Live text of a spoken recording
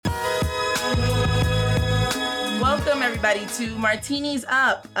everybody, to Martini's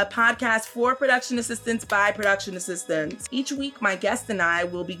Up, a podcast for production assistants by production assistants. Each week, my guest and I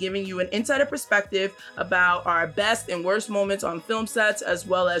will be giving you an insider perspective about our best and worst moments on film sets, as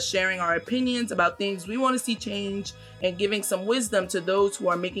well as sharing our opinions about things we want to see change and giving some wisdom to those who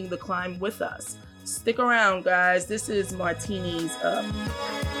are making the climb with us. Stick around, guys. This is Martini's Up.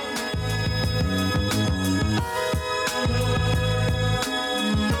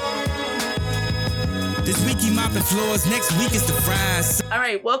 This week he mopping floors, next week is the fries. All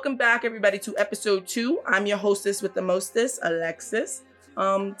right, welcome back, everybody, to episode 2. I'm your hostess with the mostest, Alexis.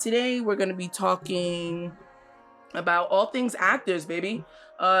 Today we're going to be talking about all things actors, baby.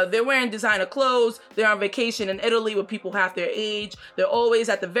 They're wearing designer clothes. They're on vacation in Italy with people half their age. They're always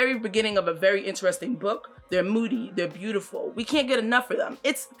at the very beginning of a very interesting book. They're moody. They're beautiful. We can't get enough of them.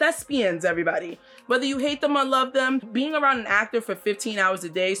 It's thespians, everybody. Whether you hate them or love them, being around an actor for 15 hours a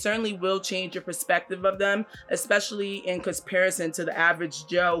day certainly will change your perspective of them, especially in comparison to the average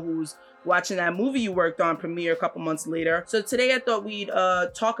Joe who's watching that movie you worked on premiere a couple months later. So today I thought we'd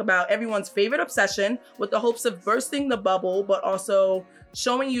talk about everyone's favorite obsession with the hopes of bursting the bubble, but also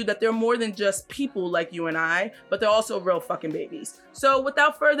showing you that they're more than just people like you and I, but they're also real fucking babies. So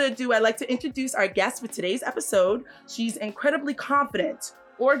without further ado, I'd like to introduce our guest for today's episode. She's incredibly confident,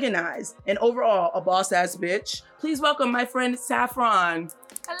 organized, and overall a boss-ass bitch. Please welcome my friend Saffron.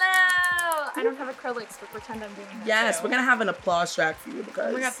 Hello! I don't have acrylics, but pretend I'm doing that. Yes, too. we're gonna have an applause track for you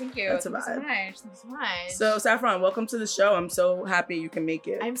because oh my god, thank you. That's a Thank vibe. you so much. Thank you so much. So Saffron, welcome to the show. I'm so happy you can make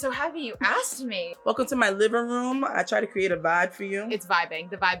it. I'm so happy you asked me. Welcome to my living room. I try to create a vibe for you. It's vibing.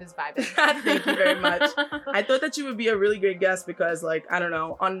 The vibe is vibing. Thank you very much. I thought that you would be a really great guest because, like, I don't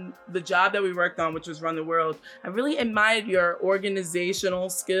know, on the job that we worked on, which was Run the World, I really admired your organizational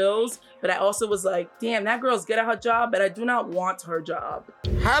skills, but I also was like, damn, that girl's good at her job, but I do not want her job.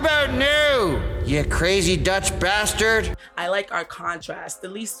 How about new, you crazy Dutch bastard? I like our contrast,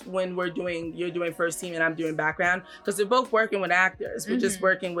 at least when you're doing first team and I'm doing background, because we're both working with actors. We're just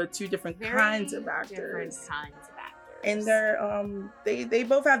working with two different kinds of actors. Different kinds of actors. And they're they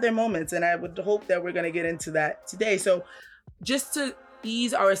both have their moments, and I would hope that we're gonna get into that today. So just to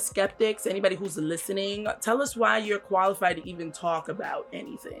ease our skeptics, anybody who's listening, tell us why you're qualified to even talk about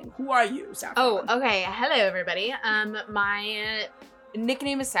anything. Who are you, Saffron? Oh, okay. Hello, everybody. My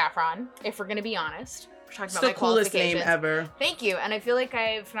nickname is Saffron, if we're gonna be honest. We're talking It's about the my coolest name qualifications. ever. Thank you. And I feel like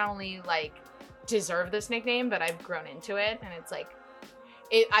I've not only deserved this nickname, but I've grown into it. And it's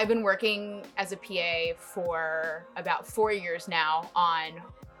I've been working as a PA for about 4 years now on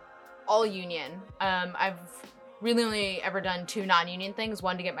all union. I've really only ever done 2 non-union things,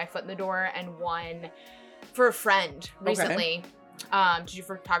 one to get my foot in the door and one for a friend recently. To do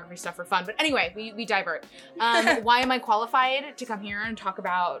photography stuff for fun. But anyway, we divert. Why am I qualified to come here and talk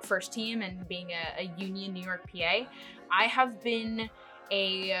about first team and being a union New York PA? I have been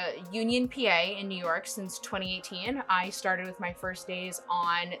a union PA in New York since 2018. I started with my first days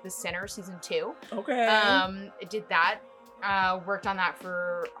on The Sinner season 2. Okay. Did that. Worked on that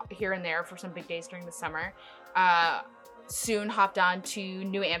for here and there for some big days during the summer. Soon hopped on to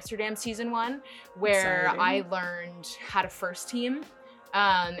New Amsterdam season 1, where Exciting. I learned how to first team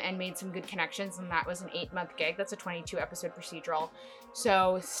and made some good connections, and that was an 8-month gig. That's a 22 episode procedural.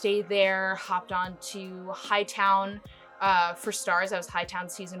 So stayed there, hopped on to Hightown for Stars. I was Hightown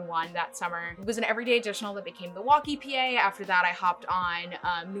season 1 that summer. It was an everyday additional that became the walkie PA. After that, I hopped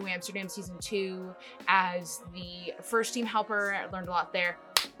on New Amsterdam season 2 as the first team helper. I learned a lot there.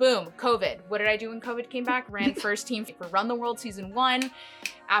 Boom, COVID. What did I do when COVID came back? Ran first team for Run the World season 1.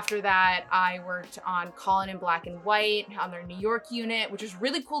 After that, I worked on Colin in Black and White on their New York unit, which was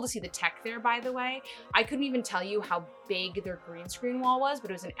really cool to see the tech there, by the way. I couldn't even tell you how big their green screen wall was, but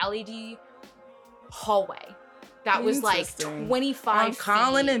it was an LED hallway. That was 25 feet.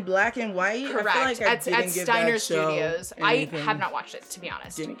 Colin in Black and White? Correct. I feel like I didn't at give Steiner that show Studios. anything. I have not watched it, to be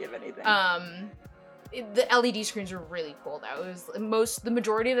honest. Didn't give anything. The LED screens were really cool though. It was the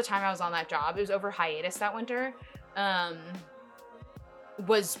majority of the time I was on that job, it was over hiatus that winter,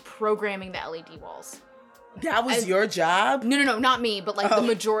 was programming the LED walls. That was your job? No, not me, but the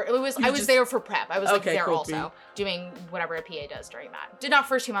majority. I was there for prep. I was there cool, also doing whatever a PA does during that. Did not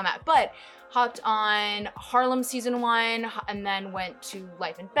first team on that, but hopped on Harlem season 1 and then went to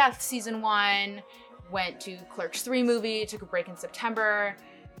Life and Beth season 1, went to Clerks 3 movie, took a break in September,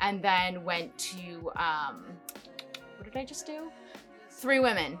 and then went to, what did I just do? 3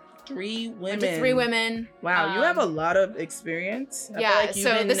 Women. 3 Women. Went to 3 Women. Wow, you have a lot of experience. Yeah,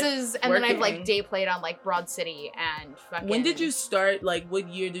 so this is, and then I've day played on Broad City and fucking. When did you start, what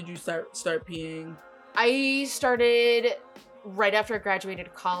year did you start peeing? I started right after I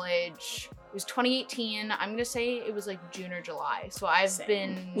graduated college. It was 2018. I'm gonna say it was like June or July. So I've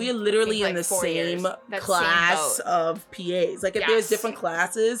been. We are literally in the 4 same years. class of PAs. Like if there's different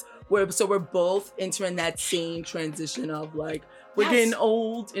classes, we're both entering that same transition of like we're getting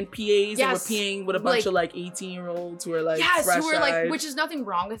old in PAs and we're PAing with a bunch of like 18-year-olds who are like fresh who are like, which is nothing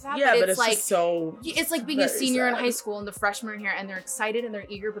wrong with that. Yeah, but it's like just so it's like being a senior in high school and the freshmen are here and they're excited and they're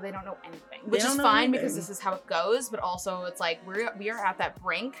eager, but they don't know anything, which is fine because this is how it goes. But also, it's like we are at that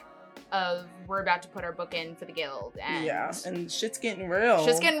brink of we're about to put our book in for the guild, and shit's getting real.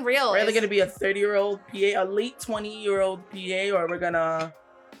 Shit's getting real. We're either gonna be a 30-year-old PA, a late 20-year-old PA, or we're gonna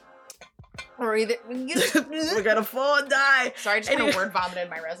fall and die. Sorry, I just kind of word vomited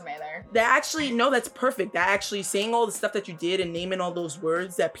my resume there. That's perfect. That actually saying all the stuff that you did and naming all those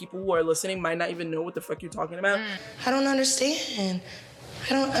words that people who are listening might not even know what the fuck you're talking about. I don't understand.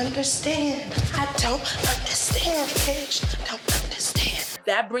 I don't understand, bitch. I don't understand.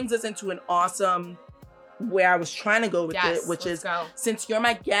 That brings us into an awesome where I was trying to go with it, which is since you're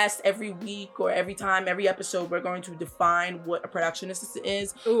my guest every week or every time, every episode, we're going to define what a production assistant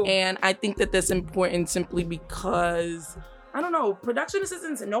is. Ooh. And I think that that's important simply because, I don't know, production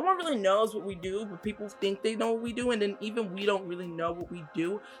assistants, no one really knows what we do, but people think they know what we do. And then even we don't really know what we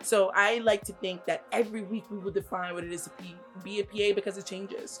do. So I like to think that every week we will define what it is to be a PA because it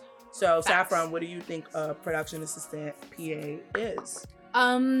changes. So Saffron, what do you think a production assistant PA is?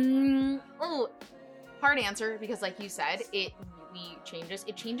 Hard answer because like you said, it really changes.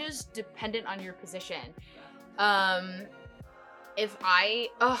 It changes dependent on your position. How do I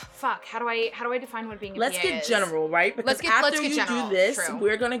define what being a Let's PA get is? general, right? Because after you general. do this, True.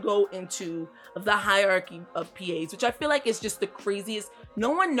 we're gonna go into the hierarchy of PAs, which I feel like is just the craziest.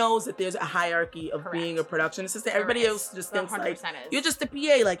 No one knows that there's a hierarchy of being a production assistant. Everybody else just thinks like you're just a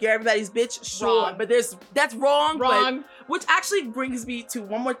PA, like you're everybody's bitch. Sure, wrong. But that's wrong. But, which actually brings me to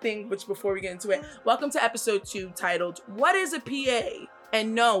one more thing. Which before we get into it, welcome to episode 2, titled "What is a PA?"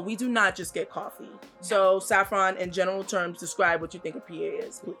 And no, we do not just get coffee. So Saffron, in general terms, describe what you think a PA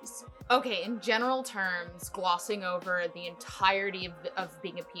is, please. Okay, in general terms, glossing over the entirety of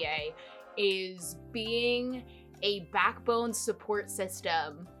being a PA is being a backbone support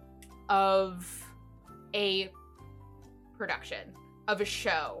system of a production, of a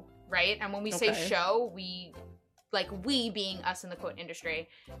show, right? And when we say show, we being us in the quote industry,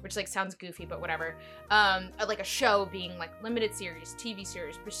 which like sounds goofy, but whatever. Like a show being like limited series, TV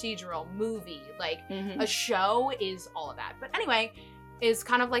series, procedural, movie, like a show is all of that. But anyway, is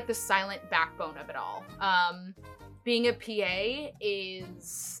kind of like the silent backbone of it all. Being a PA in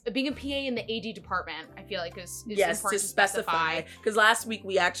the AD department, I feel like is important to specify. Because last week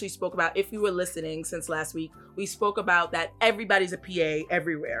we actually spoke about, if you were listening since last week, we spoke about that everybody's a PA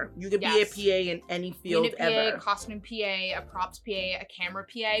everywhere. You could be a PA in any field Unit PA, ever. Costume PA, a props PA, a camera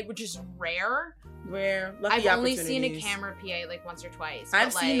PA, which is rare. Lucky I've only seen a camera PA like once or twice.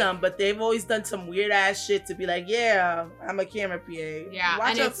 I've seen them, but they've always done some weird ass shit to be like, yeah, I'm a camera PA. Yeah,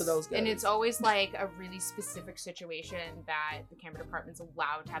 watch out for those guys. And it's always like a really specific situation that the camera department's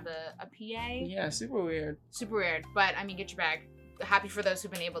allowed to have a PA. Yeah, super weird. Super weird, but I mean, get your bag. Happy for those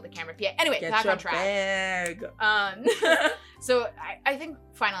who've been able to camera PA. Anyway, get back your on track. Bag. So I think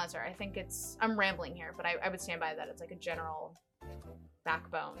final answer. I think I'm rambling here, but I would stand by that. It's like a general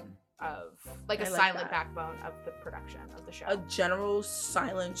backbone of like a silent backbone of the production of the show. A general,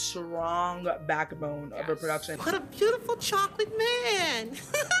 silent, strong backbone of a production. What a beautiful chocolate man.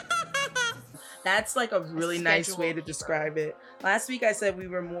 That's like a really nice way to describe it. Last week I said we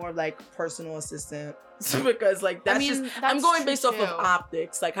were more like personal assistant because like I'm going based off of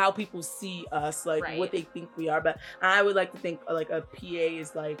optics, like how people see us, like what they think we are. But I would like to think like a PA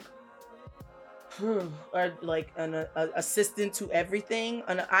is like or like an assistant to everything.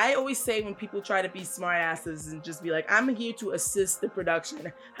 And I always say when people try to be smart asses and just be like, I'm here to assist the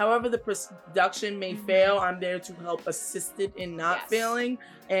production. However the production may fail, I'm there to help assist it in not failing.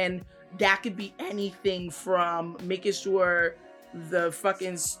 And that could be anything from making sure the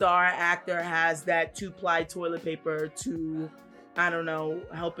fucking star actor has that 2-ply toilet paper to, I don't know,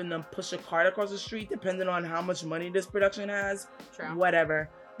 helping them push a cart across the street, depending on how much money this production has. True. Whatever.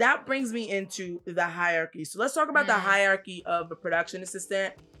 That brings me into the hierarchy. So let's talk about the hierarchy of a production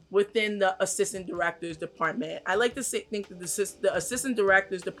assistant within the assistant director's department. I like to think that the assistant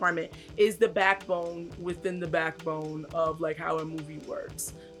director's department is the backbone within the backbone of like how a movie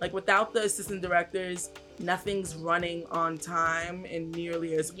works. Like without the assistant directors, nothing's running on time and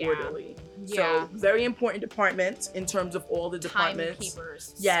nearly as orderly. So very important department in terms of all the departments.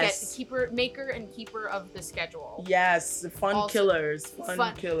 Timekeepers. Yes. Maker and keeper of the schedule. Yes. Fun killers.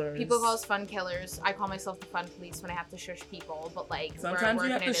 Fun killers. People call us fun killers. I call myself the fun police when I have to shush people, but like sometimes you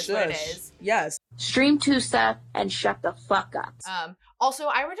have to is what it is. Yes. Stream 2 stuff and shut the fuck up. Also,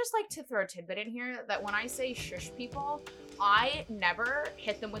 I would just like to throw a tidbit in here that when I say shush people, I never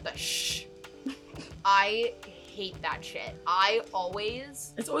hit them with a shh. I hate that shit.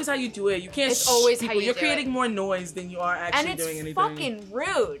 It's always how you do it. You can't. It's always people. how you You're do creating it. more noise than you are actually doing anything. And it's fucking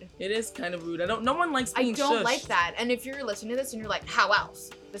rude. It is kind of rude. No one likes being I don't shushed. like that. And if you're listening to this and you're like, how else?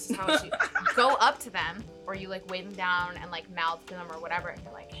 This is how it's go up to them, or you like wave them down and like mouth to them or whatever, and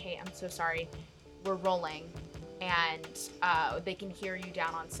you're like, hey, I'm so sorry. We're rolling. And they can hear you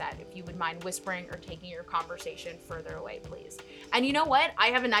down on set. If you would mind whispering or taking your conversation further away, please. And you know what? I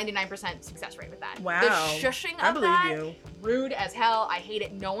have a 99% success rate with that. Wow. The shushing I of believe that, you. rude as hell. I hate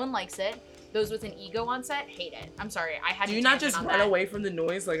it. No one likes it. Those with an ego on set hate it. I'm sorry. I had to Do you not tangent just on run that. away from the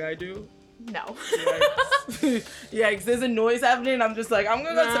noise like I do? No. Yeah, because there's a noise happening. I'm just like, I'm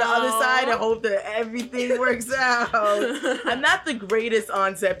gonna go to the other side and hope that everything works out. I'm not the greatest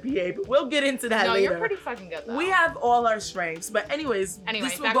on-set PA, but we'll get into that No, later. you're pretty fucking good though. We have all our strengths, but anyways,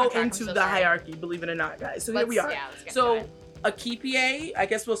 this will back go on track. I'm into so the sorry. hierarchy, believe it or not, guys. So here we are. Yeah, let's get So into it. a key PA, I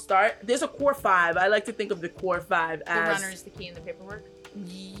guess we'll start. There's a core 5. I like to think of the core 5 The as runner's the key in the paperwork.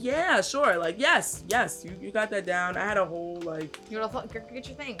 yeah, sure. Like yes, you got that down. I had a whole like You gotta get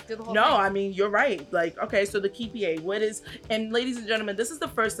your thing. Do the whole no, thing. I mean, you're right. Like, okay, so the key PA, what is, and ladies and gentlemen, this is the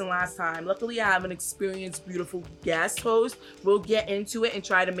first and last time. Luckily, I have an experienced, beautiful guest host. We'll get into it and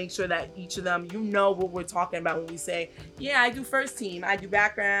try to make sure that each of them, you know what we're talking about when we say, yeah, I do first team, I do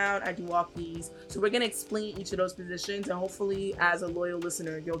background, I do walkies. So we're going to explain each of those positions, and hopefully, as a loyal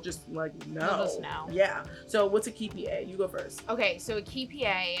listener, you'll just like know. You'll just know. Yeah. So what's a key PA? You go first. Okay, so a key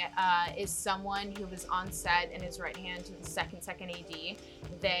PA is someone who is on set and is right hand to the second AD.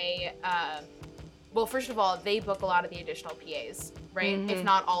 They, well, first of all, they book a lot of the additional PAs, right? If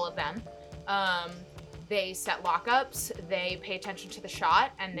not all of them. They set lockups, they pay attention to the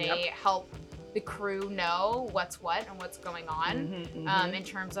shot, and they help the crew know what's what and what's going on in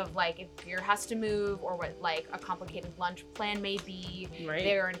terms of like if gear has to move or what like a complicated lunch plan may be. Right.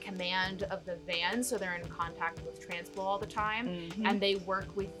 They're in command of the van, so they're in contact with Transpo all the time, and they work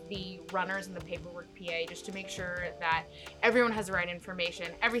with the runners and the paperwork PA just to make sure that everyone has the right information,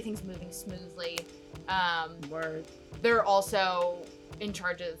 everything's moving smoothly. Word. They're also in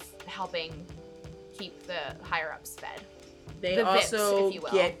charge of helping keep the higher ups fed. They The VIPs, also if you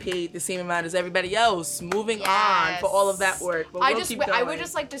will. get paid the same amount as everybody else. Moving on for all of that work. But I we'll keep I would going.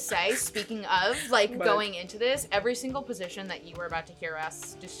 just like to say, speaking of like But- going into this, every single position that you were about to hear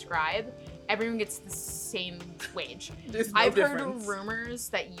us describe, everyone gets the same wage. There's no I've difference. heard rumors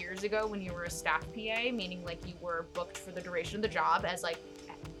that years ago when you were a staff PA, meaning like you were booked for the duration of the job as like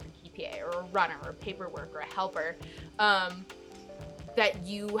a key PA or a runner or paperwork or a helper, that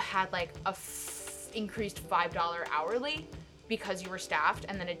you had like a increased $5 hourly because you were staffed,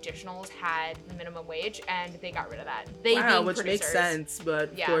 and then additionals had the minimum wage, and they got rid of that. They being which producers. makes sense, but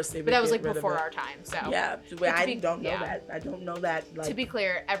of Yeah, course they but would that was get like rid of before it. our time. So Yeah, But I to be- don't know yeah. that. I don't know that. Like, to be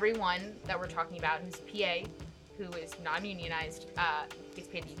clear, everyone that we're talking about who's a PA, who is non-unionized, gets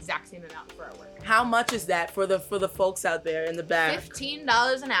paid the exact same amount for our work. how much is that for the folks out there in the back?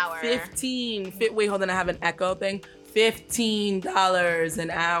 $15 an hour. 15. Wait, hold on. I have an echo thing. $15 an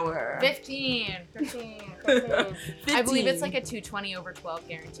hour. 15. I believe it's like a 220 over 12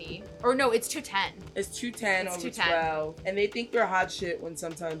 guarantee. Or no, it's 210. It's 210 It's over 210. 12, and they think they're hot shit when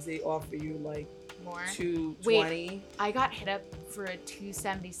sometimes they offer you like More. 220. I got hit up for a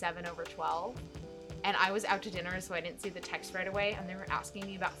 277 over 12, and I was out to dinner, so I didn't see the text right away, and they were asking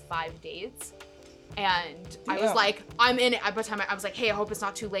me about 5 dates. And I was Yeah. like, I'm in it. By the time I was like, hey, I hope it's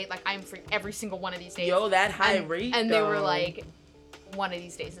not too late. Like, I'm free every single one of these days. Yo, that high rate. And they were though. like, one of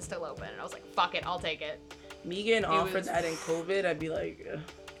these days is still open. And I was like, fuck it, I'll take it. me getting offered was- that in COVID, I'd be like, ugh,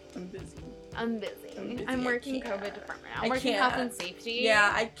 I'm busy. I'm busy. busy, I'm I working can't. COVID department. I I'm working health can't. and safety.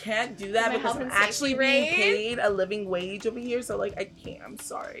 Yeah, I can't do that My because health I'm and safety actually being rate? paid a living wage over here. So like, I can't. I'm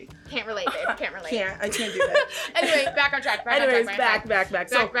sorry. Can't relate, babe. Can't relate. I can't do that. Anyway, back on track. Anyways, on back. track.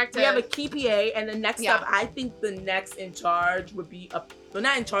 So back to- we have a key PA, and then next Yeah. up, I think the next in charge would be well,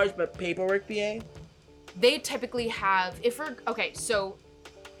 not in charge, but paperwork PA. They typically have, okay, so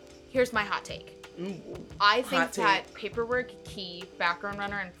here's my hot take. Ooh. I think Hot take. that paperwork, key, background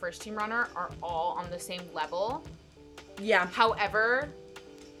runner, and first team runner are all on the same level. Yeah. However,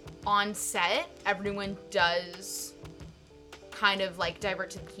 on set, everyone does kind of like divert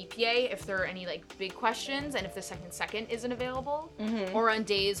to the key PA if there are any like big questions and if the second isn't available. Or on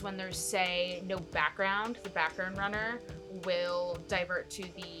days when there's, say, no background, the background runner will divert to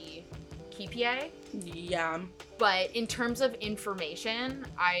the key PA. Yeah. But in terms of information,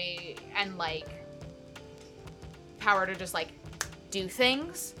 and like power to just like do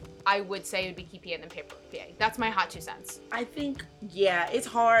things, I would say it would be key PA and then paperwork PA. That's my hot 2 cents. I think, yeah, it's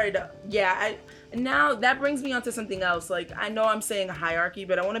hard. Yeah, now that brings me on to something else. Like, I know I'm saying hierarchy,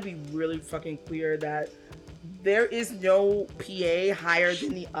 but I want to be really fucking clear that there is no PA higher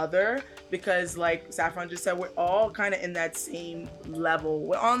than the other, because like Saffron just said, we're all kind of in that same level.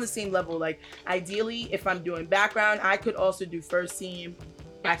 We're all on the same level. Like, ideally, if I'm doing background, I could also do first team.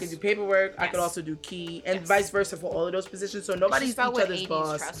 I can do paperwork. I could also do key, and vice versa for all of those positions. So nobody's each other's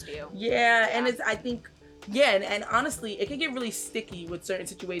boss. Trust you. Yeah, and it's, I think, yeah, and honestly, it can get really sticky with certain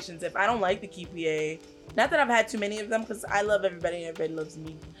situations if I don't like the key PA. Not that I've had too many of them, because I love everybody and everybody loves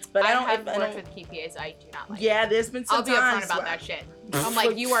me. But I have worked with key PAs I do not like. Yeah, there's been some times. I'll be upfront about that shit. I'm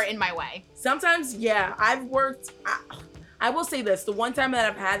like, you are in my way. Sometimes, yeah, I've worked. I will say this: the one time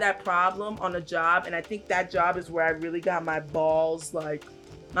that I've had that problem on a job, and I think that job is where I really got my balls, like.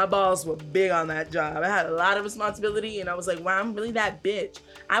 My balls were big on that job. I had a lot of responsibility, and I was like, wow, I'm really that bitch.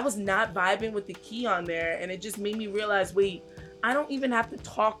 I was not vibing with the key on there, and it just made me realize, wait, I don't even have to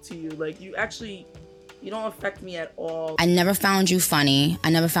talk to you. Like, you don't affect me at all. I never found you funny. I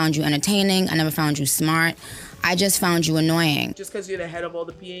never found you entertaining. I never found you smart. I just found you annoying. Just because you're the head of all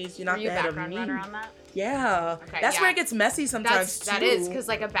the PAs, you're not the head of me. Were you a background runner on that? Yeah. Okay, that's where it gets messy sometimes, That is, because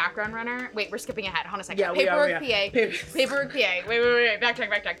like a background runner... Wait, we're skipping ahead. Hold on a second. Yeah, paperwork PA. Paperwork PA. Wait.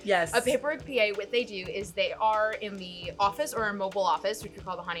 Backtrack. Yes. A paperwork PA, what they do is they are in the office or a mobile office, which we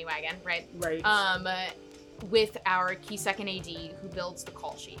call the honey wagon, right? Right. With our key second AD who builds the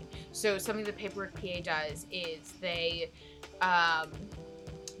call sheet. So something the paperwork PA does is they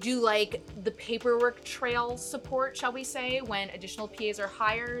do like the paperwork trail support, shall we say, when additional PAs are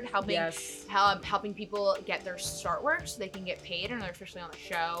hired, helping people get their start work so they can get paid and they're officially on the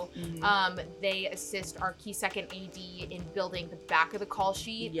show. Mm-hmm. They assist our key second AD in building the back of the call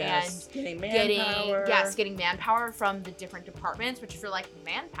sheet and getting manpower from the different departments, which for like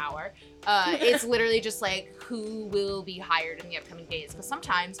manpower, it's literally just like who will be hired in the upcoming days, because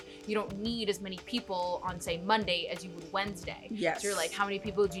sometimes you don't need as many people on say Monday as you would Wednesday. Yes. So you're like, how many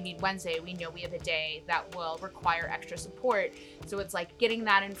people do you need Wednesday? We know we have a day that will require extra support. So it's like getting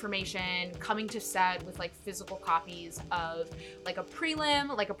that information, coming to set with like physical copies of like a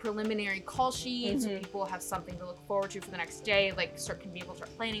prelim, like a preliminary call sheet, so people have something to look forward to for the next day, like can be able to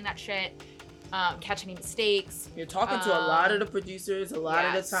start planning that shit. Catch any mistakes. You're talking to a lot of the producers a lot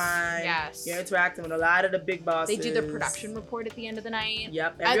of the time. Yes. You're interacting with a lot of the big bosses. They do the production report at the end of the night.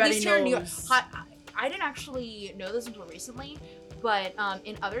 Yep. Everybody at least here in New York. I didn't actually know this until recently, but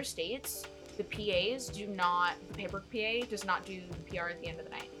in other states, the PAs do not, the paperwork PA does not do the PR at the end of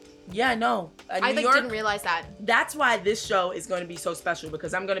the night. Yeah, no. I didn't realize that. That's why this show is going to be so special,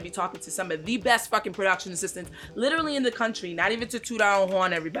 because I'm going to be talking to some of the best fucking production assistants literally in the country. Not even to toot our own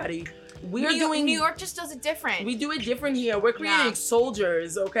horn, everybody. New York just does it different. We do it different here. We're creating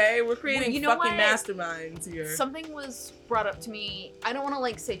soldiers, okay? We're creating fucking masterminds here. Something was brought up to me. I don't want to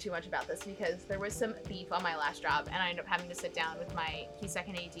like say too much about this because there was some beef on my last job, and I ended up having to sit down with my key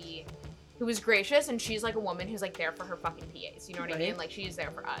second AD, who was gracious, and she's like a woman who's like there for her fucking PAs. You know what I mean? Like, she's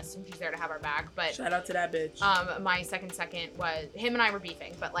there for us, and she's there to have our back. But shout out to that bitch. My second was him and I were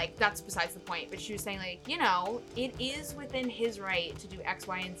beefing, but like that's besides the point. But she was saying like, you know, it is within his right to do X,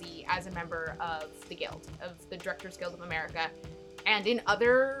 Y, and Z as a member of the guild, of the Directors Guild of America. And in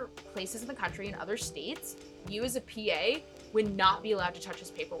other places in the country, in other states, you as a PA would not be allowed to touch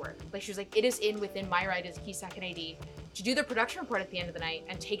his paperwork. Like, she was like, it is within my right as a key second AD to do the production report at the end of the night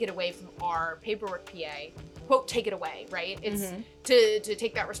and take it away from our paperwork PA. Quote, take it away, right? It's to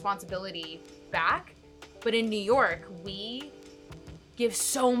take that responsibility back. But in New York, we give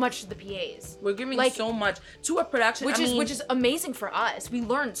so much to the PAs. We're giving like, so much to a production, which is amazing for us. We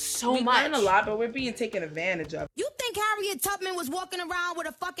learn so much. We learn a lot, but we're being taken advantage of. You think Harriet Tubman was walking around with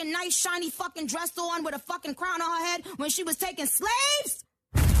a fucking nice shiny fucking dress on with a fucking crown on her head when she was taking slaves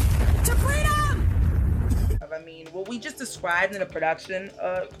to freedom? I mean, what we just described in a production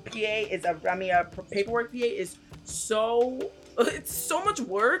PA is a paperwork PA is it's so much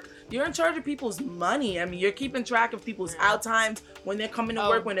work. You're in charge of people's money. I mean, you're keeping track of people's out times, when they're coming to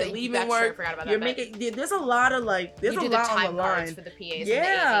work, when they're leaving work. There's a lot of like, there's a lot on the line. For the PAs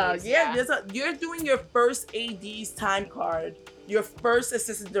yeah, and the ADs, you're doing your first AD's time card. Your first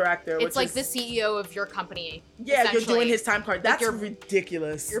assistant director. It's like the CEO of your company. Yeah, you're doing his time card. That's like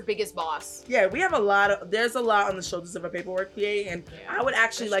ridiculous. Your biggest boss. Yeah, we have there's a lot on the shoulders of a paperwork PA, and I would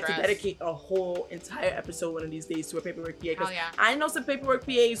actually like to dedicate a whole entire episode one of these days to a paperwork PA, because I know some paperwork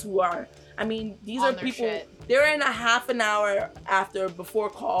PAs who are, I mean, these On are their people, shit. they're in a half an hour before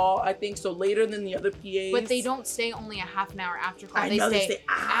call, I think, so later than the other PAs. But they don't stay only a half an hour after call. I They know, they stay stay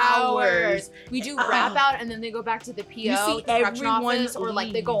hours. We do wrap out and then they go back to the PO, see the production everyone office, or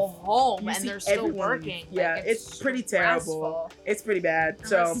like they go home and they're still working. Yeah, Like, it's pretty terrible. stressful. It's pretty bad. And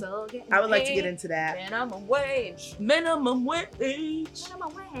So we're still getting I would like to paid get into that. Minimum wage. Minimum wage.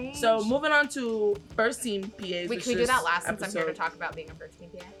 Minimum wage. So moving on to first team PAs. Wait, which can we do that this last since I'm here to episode. talk about being a first team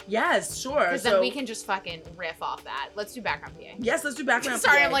PA? Yes, sure. Because So then we can just fucking riff off that. Let's do background PA. yes, let's do background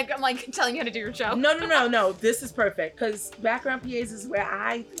Sorry, PA. I'm like telling you how to do your show. No. This is perfect because background PAs is where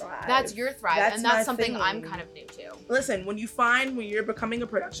I thrive. That's your thrive, and my that's something thing. I'm kind of new to. Listen, when you're becoming a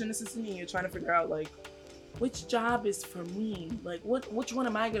production assistant and you're trying to figure out like which job is for me, like which one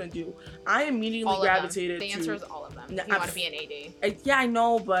am I gonna do? I immediately All of gravitated them. The to. answer is all of them. No, If you want to be an AD. Yeah, I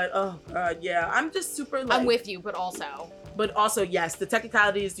know, but oh god, yeah, I'm just super like. I'm with you, but also. But also, yes, the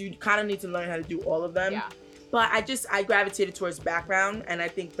technicalities, you kind of need to learn how to do all of them. Yeah. But I gravitated towards background, and I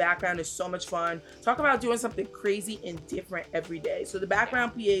think background is so much fun. Talk about doing something crazy and different every day. So the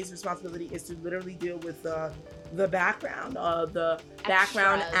background PA's responsibility is to literally deal with the background, the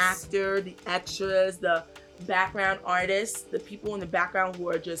background Extras. actor, the extras, the background artists, the people in the background who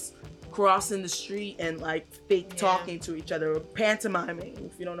are just crossing the street and like fake talking to each other, or pantomiming.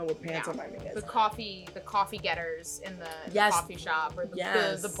 If you don't know what pantomiming is, The coffee getters in the Yes. coffee shop, or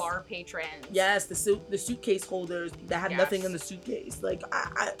Yes. the bar patrons. yes, the suitcase holders that have Yes. nothing in the suitcase. Like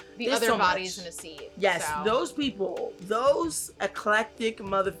The there's other so bodies much. in a seat. Yes, So. those people, those eclectic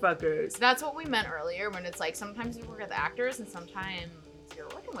motherfuckers. That's what we meant earlier when it's like sometimes you work with actors and sometimes you're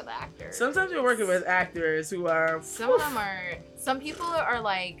working with actors. Sometimes you're working with actors who are. Some people are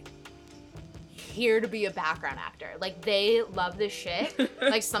like here to be a background actor. Like they love this shit.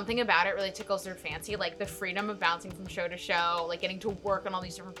 Like something about it really tickles their fancy. Like the freedom of bouncing from show to show, like getting to work on all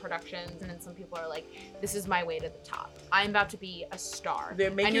these different productions. And then some people are like, this is my way to the top. I'm about to be a star. They're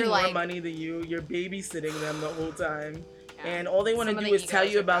And making you're more like, money than you. You're babysitting them the whole time. Yeah. And all they want to Some of do the is tell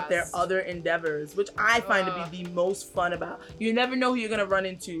egos you are about their best. other endeavors, which I find to be the most fun about. You never know who you're going to run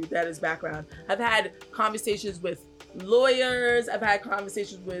into that is background. I've had conversations with lawyers. I've had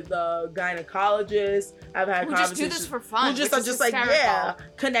conversations with gynecologists. I've had Who just conversations do this for fun, Who just which are is just like, hysterical. yeah,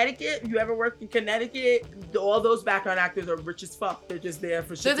 Connecticut. You ever worked in Connecticut? All those background actors are rich as fuck. They're just there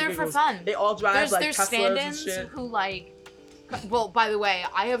for shit. They're there for fun. They all drive like there's Teslas and stand-ins shit. who like. Well, by the way,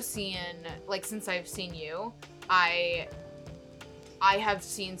 I have seen like since I've seen you, I have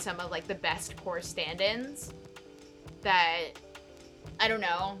seen some of like the best core stand-ins that I don't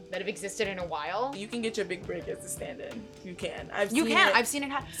know that have existed in a while. You can get your big break as a stand-in. You can. I've I've seen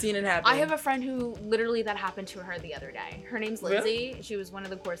it seen it happen. I have a friend who literally that happened to her the other day. Her name's Lindsay. Really? She was one of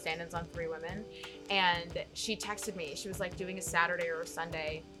the core stand-ins on Three Women, and she texted me. She was like doing a Saturday or a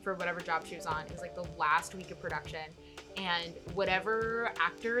Sunday for whatever job she was on. It was like the last week of production, and whatever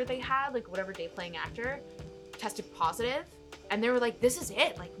actor they had, like whatever day playing actor, tested positive. And they were like, this is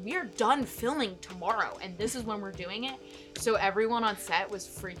it. Like, we are done filming tomorrow. And this is when we're doing it. So everyone on set was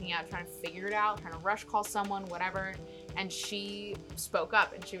freaking out, trying to figure it out, trying to rush call someone, whatever. And she spoke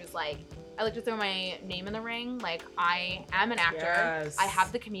up and she was like, I like to throw my name in the ring. Like, I am an actor. Yes. I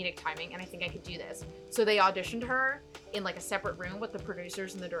have the comedic timing and I think I could do this. So they auditioned her in like a separate room with the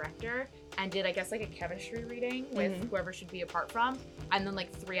producers and the director and did, I guess, like a chemistry reading with whoever she'd be apart from. And then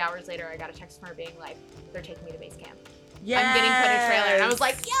like 3 hours later, I got a text from her being like, they're taking me to base camp. Yes. I'm getting put in a trailer. And I was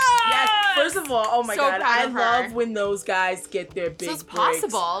like, yes! Yes. First of all, oh my So god, proud I of her. love when those guys get their big So it's breaks.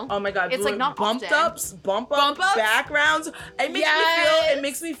 possible. Oh my god, It's like not bump often. ups, bump Bump ups, ups? backgrounds. It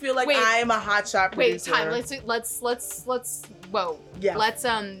makes me feel like Wait. I am a hotshot producer. Wait, time. Let's. Whoa. Yeah. Let's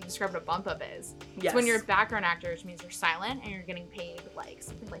describe what a bump up is. Yes. It's when you're a background actor, which means you're silent and you're getting paid like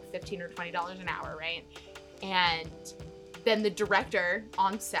something like $15 or $20 an hour, right? And then the director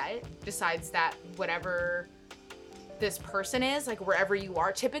on set decides that whatever this person is, like wherever you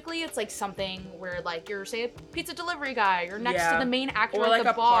are, typically it's like something where like you're, say, a pizza delivery guy, you're next to the main actor or at like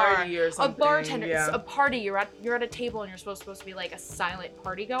the a bar, party or something. a bartender, Yeah. a party, you're at a table and you're supposed to be like a silent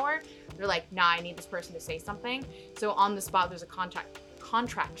party goer. They're like, nah, I need this person to say something. So on the spot there's a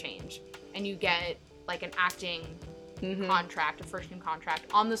contract change and you get like an acting contract, a first name contract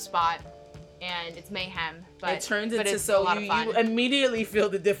on the spot. And it's mayhem, but it turns but into it's a so lot of fun. you immediately feel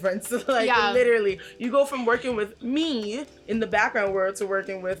the difference. Like Yeah. literally, you go from working with me in the background world to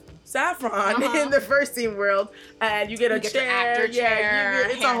working with Saffron in the first team world, and you get a You get chair, your actor chair,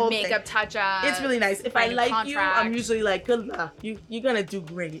 it's hair, a whole makeup thing. touch-up. It's really nice. If I signing like you, contract. I'm usually like, good luck. You're gonna do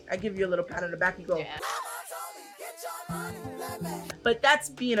great. I give you a little pat on the back. You go. Yeah. But that's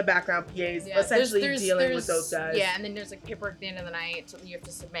being a background PA, is essentially dealing with those guys. Yeah, and then there's like paperwork at the end of the night, so you have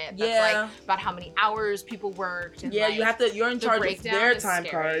to submit. That's Yeah. like about how many hours people worked. And Yeah, like, you have to. You're in charge of breakdown their is time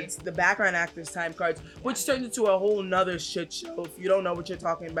scary. cards, the background actors' time cards, which turns into a whole nother shit show if you don't know what you're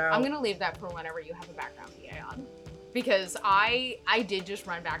talking about. I'm gonna leave that for whenever you have a background PA on, because I did just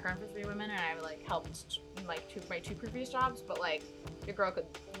run background for 3 women, and I like helped in like my 2 previous jobs, but like your girl could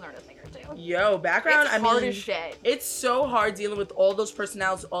learn a thing or 2. Yo, background. It's hard as shit. It's so hard dealing with all those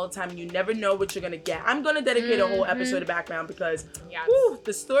personalities all the time, and you never know what you're gonna get. I'm gonna dedicate a whole episode to background because,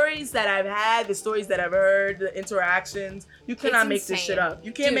 the stories that I've had, the stories that I've heard, the interactions, you cannot make this shit up.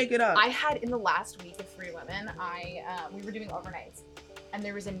 You can't make it up. I had in the last week of 3 women, we were doing overnights. And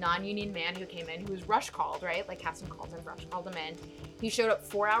there was a non-union man who came in who was rush called, right? Like casting calls and rush called him in. He showed up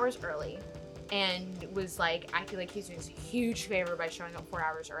 4 hours early and was like, I feel like he's doing us a huge favor by showing up 4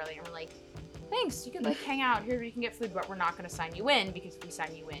 hours early. And we're like, thanks, you can like hang out here, you can get food, but we're not gonna sign you in because if we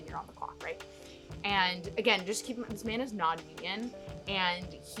sign you in, you're on the clock, right? And again, just keep in mind, this man is non-union, and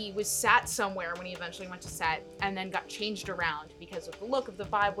he was sat somewhere when he eventually went to set and then got changed around because of the look of the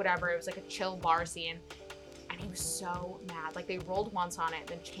vibe, whatever. It was like a chill bar scene. And he was so mad. Like, they rolled once on it,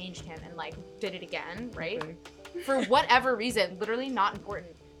 then changed him and, like, did it again, right? Okay. For whatever reason, literally not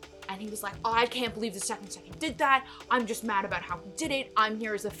important. And he was like, oh, I can't believe the second did that. I'm just mad about how he did it. I'm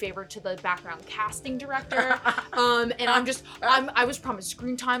here as a favor to the background casting director. And I was promised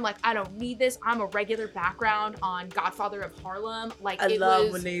screen time. Like, I don't need this. I'm a regular background on Godfather of Harlem. Like, I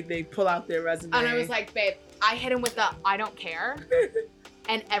love when they pull out their resume. And I was like, babe, I hit him with the, I don't care.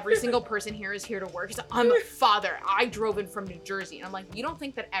 And every single person here is here to work. He's like, I'm a father. I drove in from New Jersey. And I'm like, you don't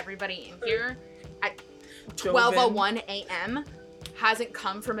think that everybody in here at 12:01 a.m. hasn't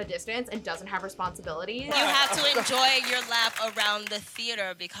come from a distance and doesn't have responsibilities? You have to enjoy your lap around the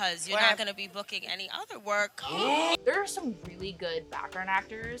theater because you're not going to be booking any other work. There are some really good background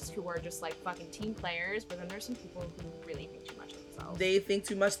actors who are just like fucking team players, but then there's some people who really think too much of themselves. They think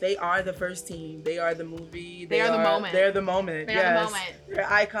too much. They are the first team. They are the movie. They are the moment. They're the moment. They are the moment.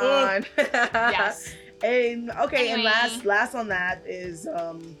 They're icon. Yes. And okay, Anyway. and last on that is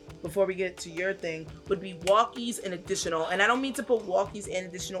before we get to your thing, would be walkies and additional. And I don't mean to put walkies and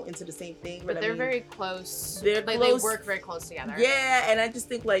additional into the same thing, But I they're mean, very close. They're like, close. They work very close together. Yeah, and I just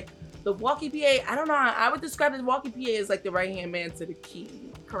think like the walkie PA, I don't know, I would describe the walkie PA as like the right-hand man to the key.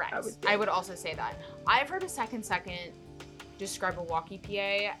 Correct. I would also say that. I've heard a second describe a walkie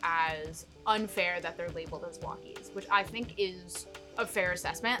PA as unfair that they're labeled as walkies, which I think is a fair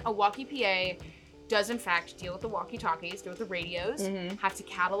assessment. A walkie PA does in fact deal with the walkie-talkies, deal with the radios, have to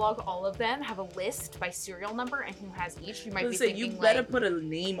catalog all of them, have a list by serial number and who has each. You might be thinking, you better put a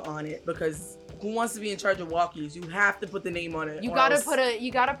name on it, because who wants to be in charge of walkies? You have to put the name on it. You gotta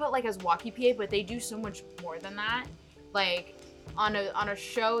put like as walkie PA, but they do so much more than that. Like on a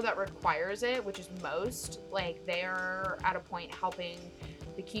show that requires it, which is most, like they're at a point helping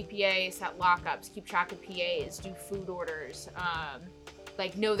the key PA set lockups, keep track of PAs, do food orders,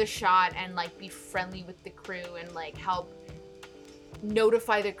 like know the shot and like be friendly with the crew and like help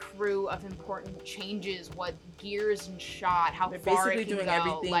notify the crew of important changes, what gears and shot, how They're far it basically can doing go.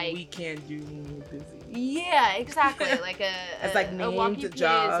 everything like, we can't do when we're busy. Yeah, exactly. Like It's like a named walkie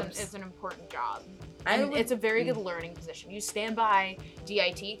jobs. PA is an important job. And it's a very good learning position. You stand by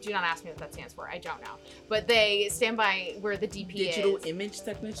DIT. Do not ask me what that stands for. I don't know. But they stand by where the DP Digital is. image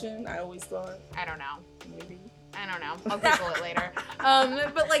technician, I always thought. I don't know. Maybe. I don't know. I'll Google it later.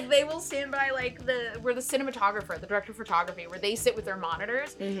 But like they will stand by like where the cinematographer, the director of photography, where they sit with their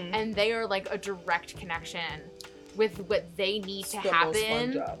monitors and they are like a direct connection with what they need to happen. Most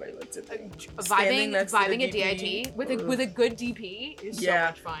fun job I like to do. Vibing a DIT with a good DP is so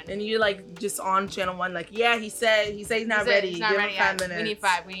much fun. And you're like just on channel 1, like, yeah, he said he's not ready. He's not ready Give him 5 yet. minutes.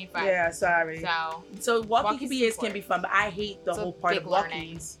 We need 5. Yeah, sorry. So walkie PAs can be fun, but I hate the whole part of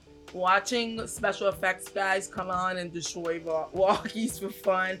walkies. Watching special effects guys come on and destroy walkies for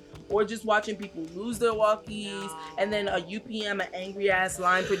fun, or just watching people lose their walkies, and then a UPM, an angry ass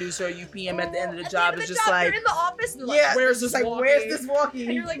line producer, a UPM at the end of the job is just like, they're in the office and yeah, where's this walkie?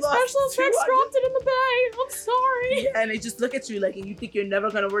 And you're like, special effects dropped it in the bay. I'm sorry. Yeah, and they just look at you like, and you think you're never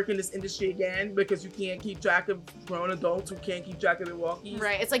gonna work in this industry again because you can't keep track of grown adults who can't keep track of their walkies.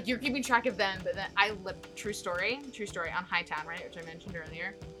 Right. It's like you're keeping track of them, but then true story on Hightown, right, which I mentioned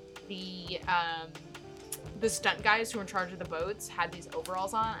earlier. The stunt guys who were in charge of the boats had these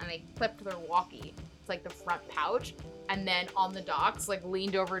overalls on and they clipped their walkie. It's like the front pouch, and then on the docks like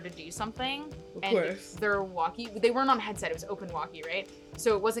leaned over to do something. Of and course. Their walkie, they weren't on a headset, it was open walkie, right?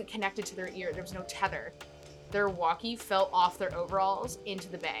 So it wasn't connected to their ear, there was no tether. Their walkie fell off their overalls into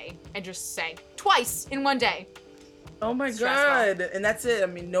the bay and just sank twice in one day. Oh my Stressful. God. And that's it. I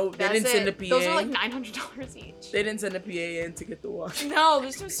mean, no, they didn't send a PA. Those are like $900 each. They didn't send a PA in to get the walkie. No,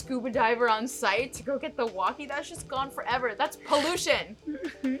 there's no scuba diver on site to go get the walkie. That's just gone forever. That's pollution.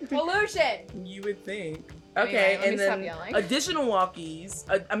 Pollution. You would think. Anyway, Okay, let me and stop then yelling. additional walkies.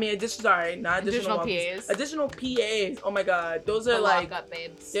 Not additional walkies. PAs. Additional PAs. Oh my God. Those are The like, lockup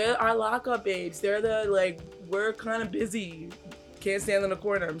babes. they're our lockup babes. They're the, like, we're kind of busy. Can't stand in the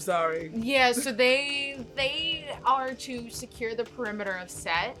corner. I'm sorry. Yeah, so they are to secure the perimeter of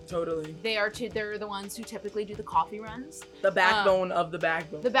set. Totally. They're the ones who typically do the coffee runs. The backbone of the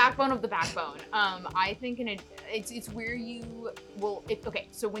backbone. The backbone of the backbone. I think it's where you will.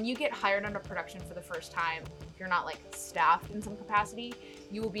 So when you get hired on a production for the first time, if you're not like staffed in some capacity,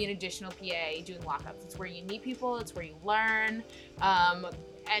 you will be an additional PA doing lockups. It's where you meet people. It's where you learn.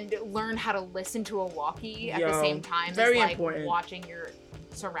 And learn how to listen to a walkie at the same time very as like important. watching your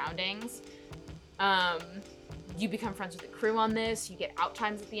surroundings. You become friends with the crew on this. You get out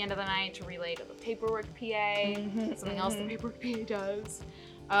times at the end of the night to relay to the paperwork PA. Something else the paperwork PA does.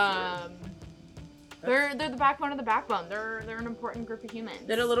 They're the backbone of the backbone. They're an important group of humans.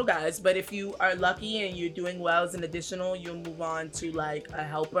 They're the little guys, but if you are lucky and you're doing well as an additional, you'll move on to like a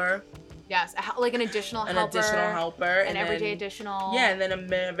helper. Yes, like an additional helper. An everyday additional. Yeah, and then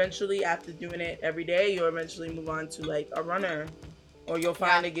eventually after doing it every day, you'll eventually move on to like a runner. Or you'll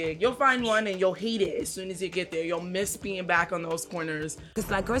find a gig. You'll find one and you'll hate it as soon as you get there. You'll miss being back on those corners.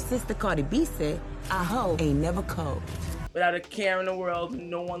 It's like her sister Cardi B said, a hoe ain't never cold. Without a care in the world,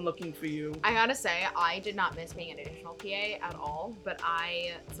 no one looking for you. I gotta say, I did not miss being an additional PA at all, but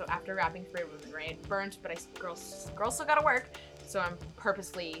so after wrapping 3 Women, right, burnt, but girls still gotta work, so I'm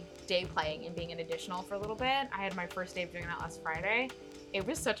purposely day playing and being an additional for a little bit. I had my first day of doing that last Friday. It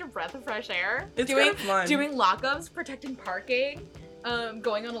was such a breath of fresh air. It's kind of fun. Doing lockups, protecting parking,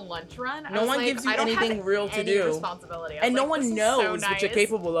 going on a lunch run. No one gives you anything real to do. Responsibility. And no one knows what you're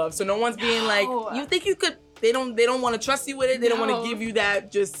capable of, so no one's being like, you think you could. They don't want to trust you with it. They don't want to give you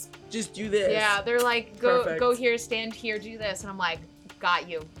that. Just do this. Yeah, they're like, go here, stand here, do this, and I'm like, got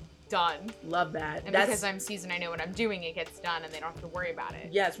you, done. Love that. And because I'm seasoned, I know what I'm doing. It gets done, and they don't have to worry about it.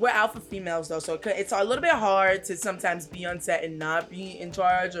 Yes, we're alpha females though, so it's a little bit hard to sometimes be on set and not be in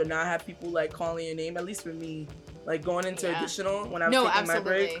charge or not have people like calling your name. At least for me. Like going into additional when I was taking my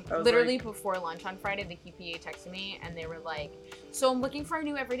break. Literally before lunch on Friday, the QPA texted me and they were like, so I'm looking for a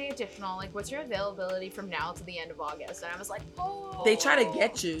new everyday additional. Like, what's your availability from now to the end of August? And I was like, oh. They try to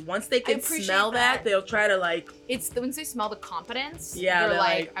get you. Once they can smell that, they'll try to like. It's once they smell the competence. Yeah, they're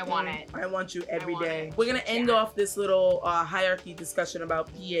like, I want it. I want you every day. We're gonna end off this little hierarchy discussion about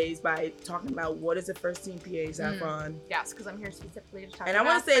PAs by talking about what is a first team PA, Saffron. Yes, because I'm here specifically to talk about. And I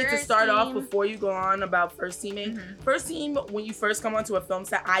want to say to start off before you go on about first teaming. First team, when you first come onto a film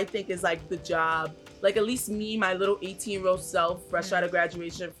set, I think is like the job. Like at least me, my little 18-year-old self, fresh out of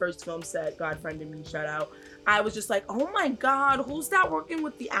graduation, first film set, God friended me, shout out. I was just like, oh my God, who's that working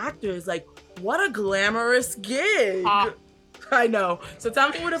with the actors? Like, what a glamorous gig. I know. So tell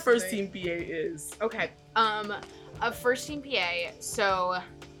me what a first team PA is. Okay. A first team PA, so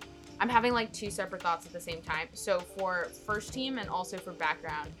I'm having like 2 separate thoughts at the same time. So for first team and also for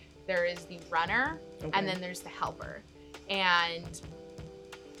background, there is the runner and then there's the helper. And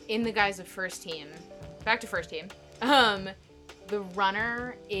in the guise of first team, back to first team, the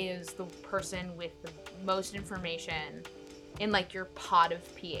runner is the person with the most information in like your pod of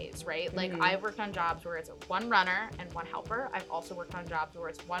PAs, right? Like I've worked on jobs where it's 1 runner and 1 helper. I've also worked on jobs where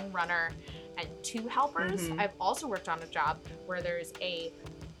it's 1 runner and 2 helpers. I've also worked on a job where there's a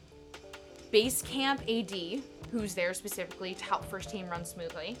base camp AD who's there specifically to help first team run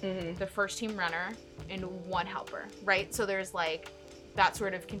smoothly, the first team runner, and 1 helper, right? So there's like that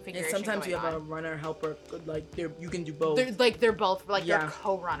sort of configuration. And sometimes you have a runner helper, like you can do both. They're both like they're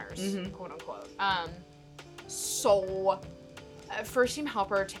co-runners, quote unquote. So first team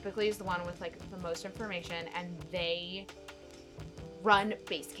helper typically is the one with like the most information, and they run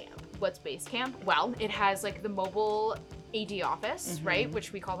base camp. What's base camp? Well, it has like the mobile AD office, right?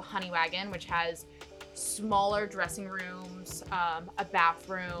 Which we call the honey wagon, which has smaller dressing rooms, a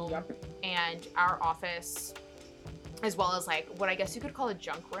bathroom, and our office, as well as like what I guess you could call a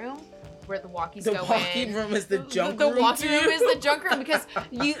junk room, where the walkies go in. The walkie room is the junk room. room. The walkie room is the junk room because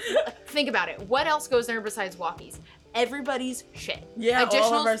you think about it. What else goes there besides walkies? Everybody's shit. Yeah, additionals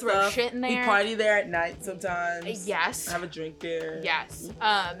all of our throw stuff. shit in there. We party there at night sometimes. Yes. Have a drink there. Yes.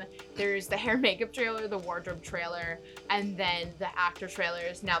 There's the hair and makeup trailer, the wardrobe trailer, and then the actor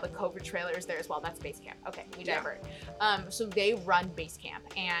trailers. Now the COVID trailer is there as well. That's base camp. Okay, we divert. So they run base camp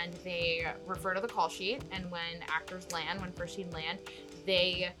and they refer to the call sheet. And when actors land, when first team land,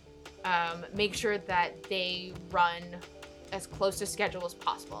 they make sure that they run as close to schedule as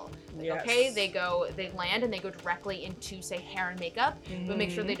possible. Like, Yes. okay, they land and they go directly into, say, hair and makeup, but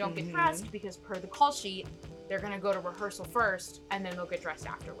make sure they don't get dressed, because per the call sheet, they're gonna go to rehearsal first and then they'll get dressed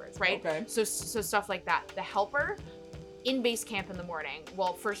afterwards, right? Okay. So stuff like that. The helper in base camp in the morning,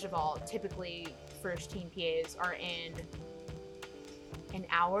 well, first of all, typically first team PAs are in an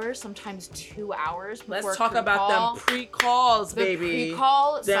hour, sometimes 2 hours before Let's talk crew about call. them pre-calls, The baby.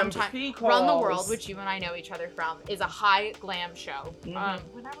 pre-call, Them sometimes pre-calls. Run the World, which you and I know each other from, is a high glam show.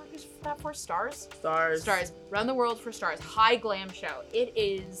 Whatever is that for? Stars. Run the World for Stars. High glam show. It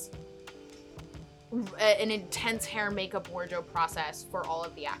is an intense hair, makeup, wardrobe process for all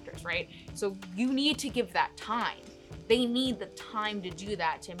of the actors, right? So you need to give that time. They need the time to do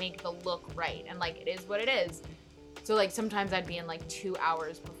that to make the look right, and like, it is what it is. So like, sometimes I'd be in like 2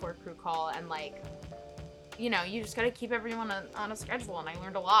 hours before crew call, and like, you know, you just gotta keep everyone on a schedule, and I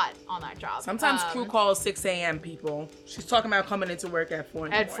learned a lot on that job. Sometimes crew call is 6 a.m. people. She's talking about coming into work at 4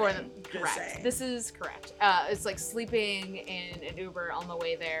 in the morning. At 4 in the, correct. This is correct. It's like sleeping in an Uber on the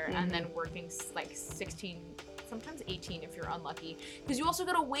way there, and then working like 16, sometimes 18 if you're unlucky. Because you also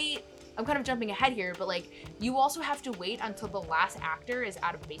gotta wait, I'm kind of jumping ahead here, but like, you also have to wait until the last actor is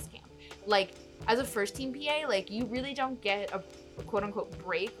out of base camp. Like, as a first team PA, like, you really don't get a quote unquote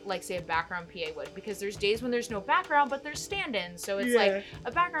break like, say, a background PA would, because there's days when there's no background, but there's stand-ins. So it's like,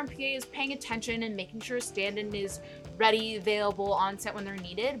 a background PA is paying attention and making sure a stand-in is ready, available, on set when they're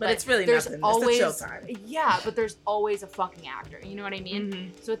needed. But it's really there's nothing. Always, it's the chill time. Yeah, but there's always a fucking actor. You know what I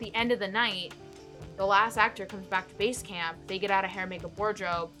mean? So at the end of the night, the last actor comes back to base camp. They get out of hair, makeup,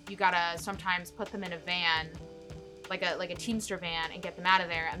 wardrobe. You gotta sometimes put them in a van, like a Teamster van, and get them out of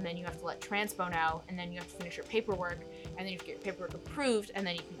there. And then you have to let Transpo know, and then you have to finish your paperwork, and then you have to get your paperwork approved, and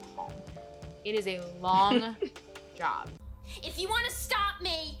then you can go home. It is a long job. If you want to stop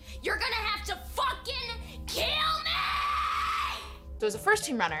me, you're gonna have to fucking kill me! So as a first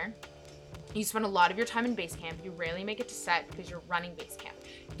team runner, you spend a lot of your time in base camp. You rarely make it to set because you're running base camp.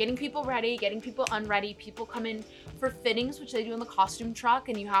 Getting people ready, getting people unready. People come in for fittings, which they do in the costume truck,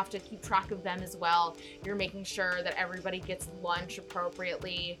 and you have to keep track of them as well. You're making sure that everybody gets lunch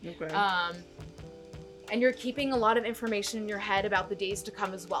appropriately. Okay. And you're keeping a lot of information in your head about the days to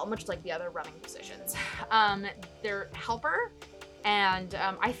come as well, much like the other running positions. They're helper, and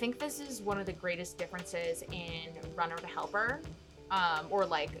I think this is one of the greatest differences in runner to helper, or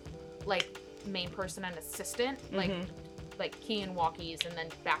like main person and assistant, like key and walkies, and then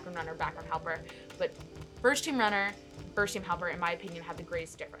background runner, background helper. But first team runner, first team helper, in my opinion, have the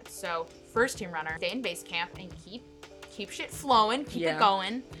greatest difference. So first team runner, stay in base camp and keep shit flowing, keep it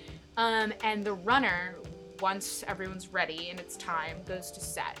going. And the runner, once everyone's ready and it's time, goes to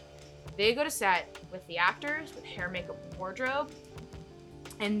set. They go to set with the actors, with hair, makeup, wardrobe,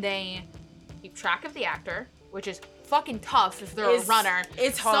 and they keep track of the actor, which is fucking tough if they're a runner.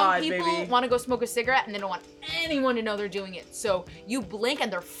 It's hard, Some people want to go smoke a cigarette and they don't want anyone to know they're doing it. So you blink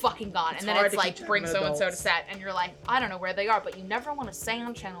and they're fucking gone. And then it's like, bring so-and-so to set. And you're like, I don't know where they are. But you never want to say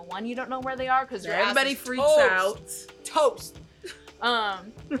on channel 1 you don't know where they are, because everybody freaks out. Toast.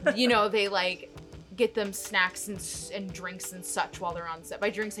 You know, they like get them snacks and drinks and such while they're on set. By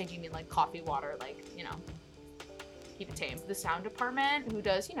drinks, I do mean like coffee, water, like, you know, keep it tame. The sound department, who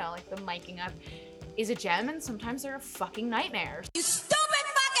does, you know, like the miking up, is a gem, and sometimes they're a fucking nightmare. You stupid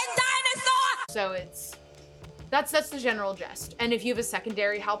fucking dinosaur! So that's the general gist. And if you have a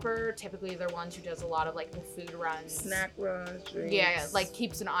secondary helper, typically they're ones who does a lot of like the food runs, snack runs, drinks. Yeah, like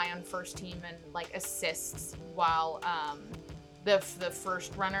keeps an eye on first team and like assists while the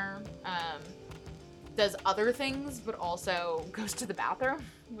first runner does other things, but also goes to the bathroom,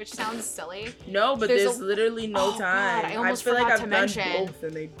 which sounds silly. No, but there's literally no time. God, I almost feel forgot like I've to done mention, both,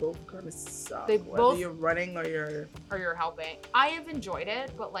 and they both kind of suck. They whether both, you're running or you're helping. I have enjoyed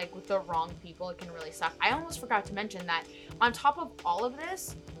it, but like with the wrong people, it can really suck. I almost forgot to mention that on top of all of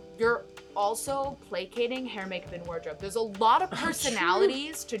this, you're also placating hair, makeup, and wardrobe. There's a lot of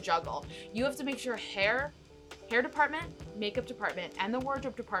personalities to juggle. You have to make sure hair department, makeup department, and the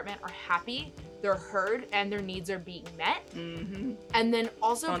wardrobe department are happy, they're heard, and their needs are being met. And then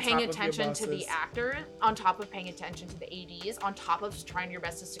also paying attention to the actors, on top of paying attention to the ADs, on top of trying your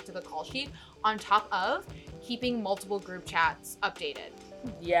best to stick to the call sheet, on top of keeping multiple group chats updated.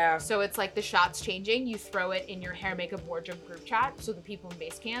 Yeah. So it's like the shot's changing, you throw it in your hair, makeup, wardrobe group chat so the people in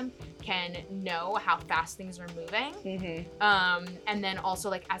base camp can know how fast things are moving. And then also,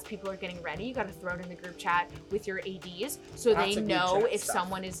 like, as people are getting ready, you gotta throw it in the group chat with your ADs so they know if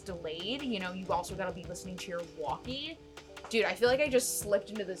someone is delayed. You know, you also gotta be listening to your walkie. Dude, I feel like I just slipped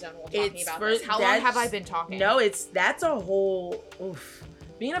into the zone while talking about this. How long have I been talking? No, that's a whole,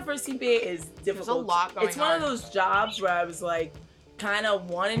 being a first team PA is difficult. There's a lot going on. It's one of those jobs where I was like, kind of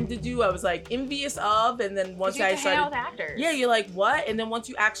wanting to do. I was like envious of, and then once I started, hang out with actors. Yeah, you're like, what? And then once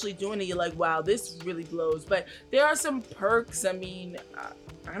you actually doing it, you're like, wow, this really blows. But there are some perks. I mean,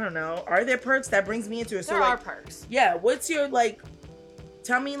 I don't know. Are there perks that brings me into it? There are perks. Yeah. What's your like?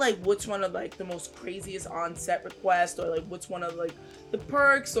 Tell me like which one of like the most craziest on-set requests, or like what's one of like the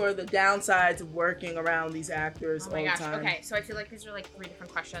perks or the downsides of working around these actors all the time. Okay, so I feel like these are like 3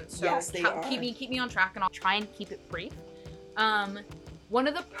 different questions. So yes, they are. Keep me on track, and I'll try and keep it brief. One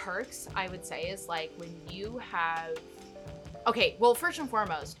of the perks I would say is like when you have, okay, well, first and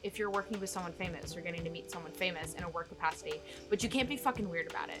foremost, if you're working with someone famous, you're getting to meet someone famous in a work capacity, but you can't be fucking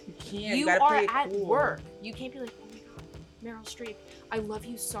weird about it. You are at work. You can't be like, oh my God, Meryl Streep, I love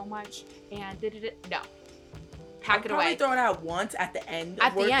you so much, and no. Pack it away. Probably throw it out once at the end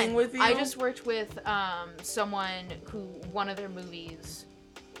of working with you. I just worked with someone who one of their movies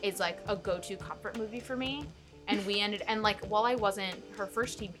is like a go-to comfort movie for me. And we ended, and like, while I wasn't her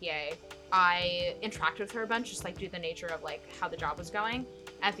first team PA, I interacted with her a bunch, just like due to the nature of like how the job was going.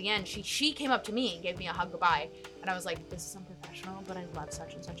 At the end, she came up to me and gave me a hug goodbye. And I was like, this is unprofessional, but I love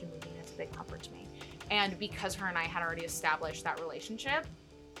such and such a movie, and it's a big comfort to me. And because her and I had already established that relationship,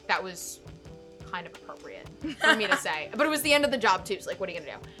 that was kind of appropriate for me to say. But it was the end of the job too, so like, what are you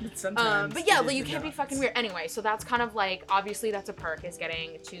gonna do? But yeah, like, you can't be fucking weird. Anyway, so that's kind of like, obviously that's a perk, is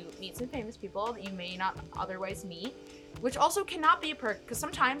getting to meet some famous people that you may not otherwise meet, which also cannot be a perk, because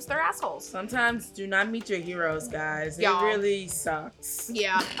sometimes they're assholes. Sometimes do not meet your heroes, guys. It really sucks.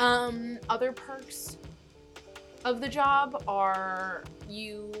 Yeah. Other perks of the job are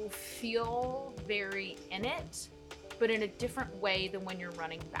you feel very in it, but in a different way than when you're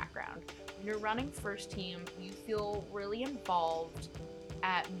running background. When you're running first team, you feel really involved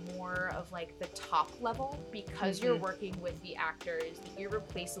at more of like the top level, because you're working with the actors, the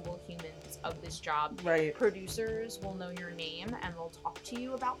irreplaceable humans of this job. Right. Producers will know your name and they'll talk to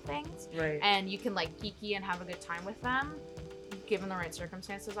you about things. Right. And you can like geeky and have a good time with them, given the right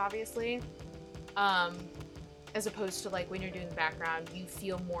circumstances, obviously. As opposed to like when you're doing the background, you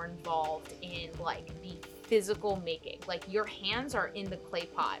feel more involved in like the physical making. Like your hands are in the clay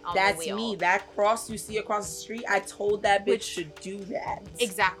pot on the wheel. That's me. That cross you see across the street, I told that bitch to do that.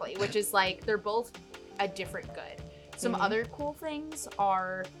 Exactly. Which is like, they're both a different good. Some other cool things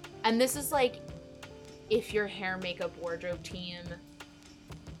are, and this is like, if your hair, makeup, wardrobe team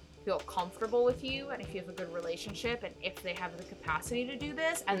feel comfortable with you, and if you have a good relationship, and if they have the capacity to do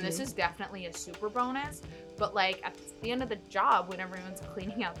this, and this is definitely a super bonus, but like at the end of the job, when everyone's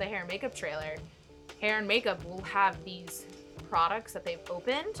cleaning out the hair and makeup trailer, hair and makeup will have these products that they've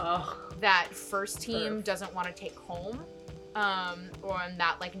opened that first team doesn't want to take home, or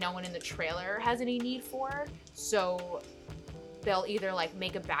that like no one in the trailer has any need for. So they'll either like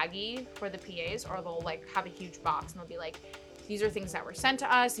make a baggie for the PAs, or they'll like have a huge box and they'll be like, these are things that were sent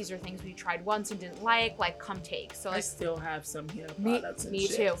to us, these are things we tried once and didn't like come take. So like, I still have some hair products and me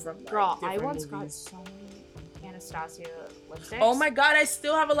shit too. from, like, girl, I once movies. got so many Anastasia lipsticks. Oh my God, I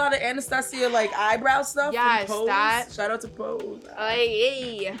still have a lot of Anastasia like eyebrow stuff. Yes, Pose. that. Shout out to Pose.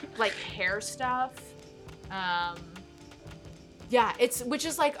 Like hair stuff. Yeah, which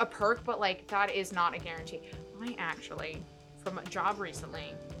is like a perk, but like that is not a guarantee. I actually, from a job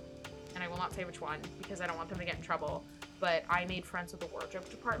recently, and I will not say which one because I don't want them to get in trouble, but I made friends with the wardrobe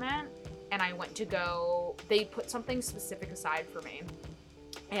department, and I went to go, they put something specific aside for me,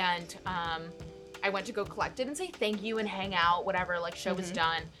 and I went to go collect it and say thank you and hang out, whatever, like show was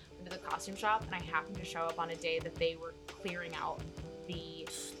done. Went to the costume shop, and I happened to show up on a day that they were clearing out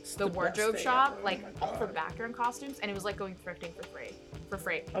the wardrobe shop, like all the background costumes, and it was like going thrifting for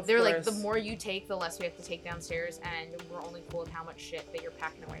free. They're like, the more you take, the less we have to take downstairs, and we're only cool with how much shit that you're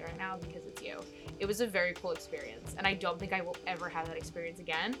packing away right now because it's you. It was a very cool experience, and I don't think I will ever have that experience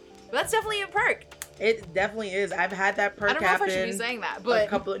again. But that's definitely a perk. It definitely is. I've had that perk happen. I don't know if I should be saying that,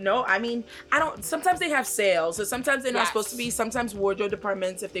 but no, I mean, I don't. Sometimes they have sales, so sometimes they're not supposed to be. Sometimes wardrobe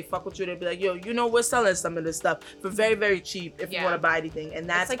departments, if they fuck with you, they'll be like, yo, you know, we're selling some of this stuff for very, very cheap if you want to buy anything, and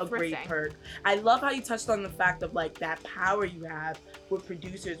that's like a great perk. I love how you touched on the fact of like that power you have with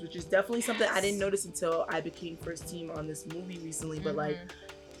producers, which is definitely something I didn't notice until I became first team on this movie recently. But like,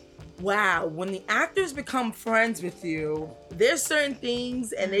 wow, when the actors become friends with you, there's certain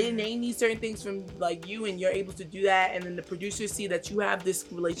things and they need certain things from like you, and you're able to do that, and then the producers see that you have this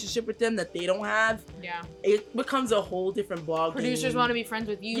relationship with them that they don't have. Yeah. It becomes a whole different ballgame. Producers want to be friends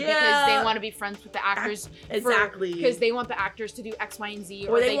with you because they want to be friends with the actors. Exactly. Because they want the actors to do X, Y, and Z.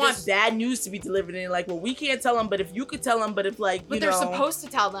 Or they want bad news to be delivered, and like, well, we can't tell them, but if you could tell them, but if like, But they're supposed to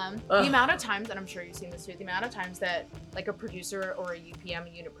tell them. Ugh. The amount of times, and I'm sure you've seen this too, the amount of times that like a producer or a UPM, a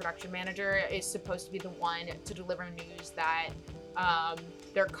unit production manager, is supposed to be the one to deliver news that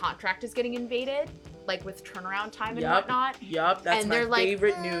their contract is getting invaded, like with turnaround time and whatnot. Yup, that's and my they're like,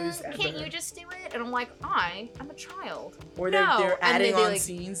 favorite news ever. Can't you just do it? And I'm like, I'm a child. Or they're adding on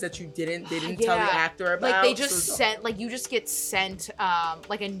scenes that they didn't tell the actor about. Like they just sent, like you just get sent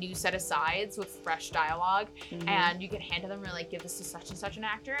like a new set of sides with fresh dialogue, and you get handed them, and like, give this to such and such an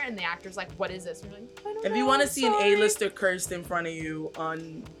actor, and the actor's like, what is this? And you're like, I don't know, if you want to see sorry. an A-lister cursed in front of you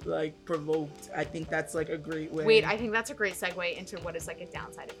provoked, I think that's like a great way. Wait, I think that's a great segue into what is like a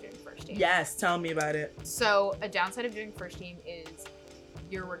downside of doing first team. Yes, tell me about it. So a downside of doing first team is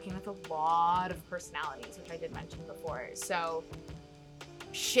you're working with a lot of personalities, which I did mention before. So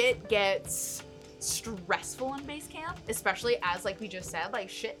shit gets stressful in base camp, especially as like we just said, like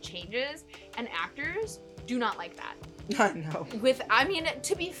shit changes, and actors do not like that. I know. I mean,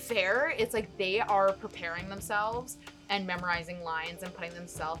 to be fair, it's like they are preparing themselves and memorizing lines and putting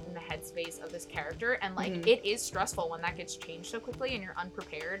themselves in the headspace of this character, and like it is stressful when that gets changed so quickly and you're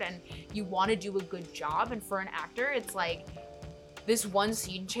unprepared and you want to do a good job. And for an actor, it's like this one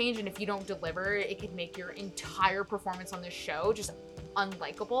scene change, and if you don't deliver, it could make your entire performance on this show just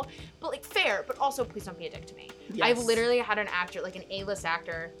unlikable. But like fair, but also please don't be a dick to me. Yes. I've literally had an actor, like an A-list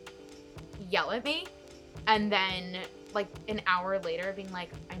actor, yell at me, and then like an hour later being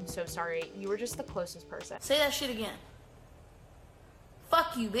like, I'm so sorry, you were just the closest person. Say that shit again.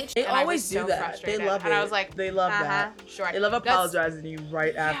 Fuck you, bitch. They And I always was do so that. frustrated. They love and it. I was like, they love that. Sure. They love apologizing to you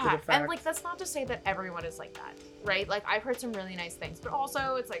right after the fact. And like that's not to say that everyone is like that, right? Like I've heard some really nice things, but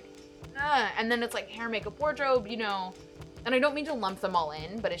also it's like, and then it's like hair, makeup, wardrobe, you know. And I don't mean to lump them all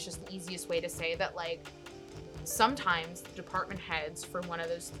in, but it's just the easiest way to say that like sometimes the department heads for one of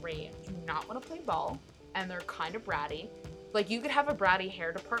those three do not want to play ball, and they're kind of bratty. Like you could have a bratty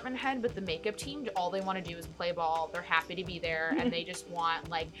hair department head, but the makeup team, all they want to do is play ball. They're happy to be there, and they just want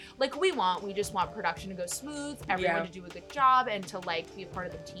like we just want production to go smooth, everyone to do a good job, and to like be a part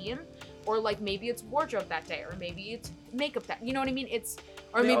of the team. Or like maybe it's wardrobe that day, or maybe it's makeup that, you know what I mean?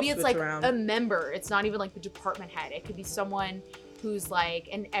 Maybe it's like a member. It's not even like the department head. It could be someone who's like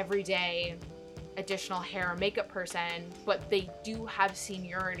an everyday additional hair or makeup person, but they do have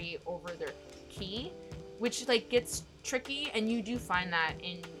seniority over their key, which like gets tricky. And you do find that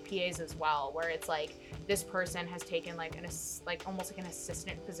in PAs as well, where it's like this person has taken like almost like an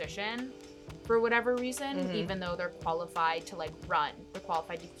assistant position for whatever reason, even though they're qualified to like run, they're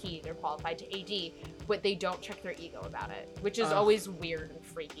qualified to key, they're qualified to AD, but they don't check their ego about it, which is always weird and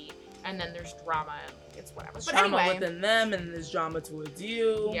freaky. And then there's drama, and it's whatever. But drama anyway, within them, and there's drama towards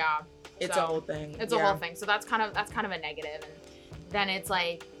you. Yeah, it's a whole thing. It's a whole thing. So that's kind of a negative. And then it's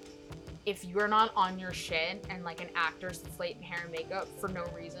like, if you're not on your shit and like an actor's slate in hair and makeup for no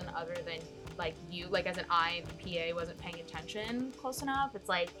reason other than like you, like as an eye, the PA wasn't paying attention close enough, it's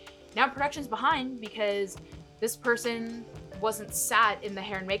like now production's behind because this person wasn't sat in the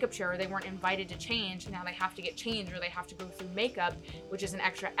hair and makeup chair, or they weren't invited to change, and now they have to get changed, or they have to go through makeup, which is an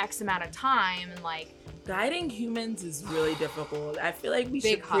extra X amount of time. And like guiding humans is really difficult. I feel like we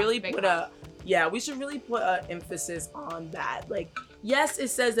should really put an emphasis on that. Like, yes, it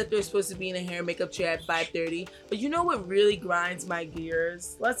says that they're supposed to be in a hair and makeup chair at 5:30, but you know what really grinds my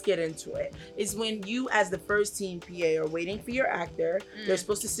gears? Let's get into it. Is when you, as the first team PA, are waiting for your actor. They're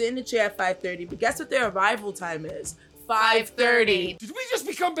supposed to sit in the chair at 5:30, but guess what their arrival time is? 5:30. Did we just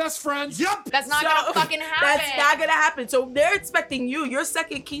become best friends? Yep. That's not gonna fucking happen. That's not gonna happen. So they're expecting you, your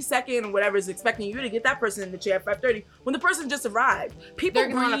second, or whatever, is expecting you to get that person in the chair at 5:30 when the person just arrived. People they're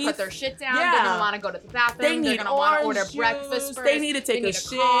gonna want to put their shit down. They're gonna want to go to the bathroom. They're gonna want to order breakfast first. They need to take a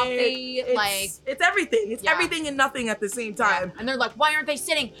shit. Coffee. It's everything. It's everything and nothing at the same time. Yeah. And they're like, why aren't they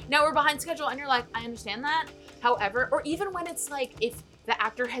sitting? Now we're behind schedule. And you're like, I understand that. However, or even when it's like, if the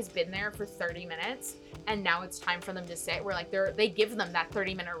actor has been there for 30 minutes and now it's time for them to sit, where like they give them that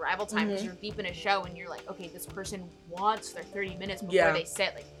 30-minute arrival time because you're deep in a show and you're like, okay, this person wants their 30 minutes before they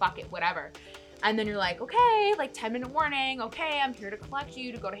sit, like fuck it, whatever. And then you're like, okay, like 10-minute warning, okay, I'm here to collect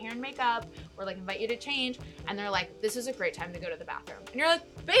you to go to hair and makeup, or like invite you to change. And they're like, this is a great time to go to the bathroom. And you're like,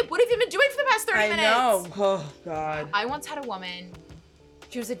 babe, what have you been doing for the past 30 minutes? I know. Oh God. I once had a woman,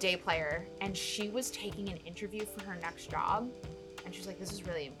 she was a day player, and she was taking an interview for her next job. And she's like, this is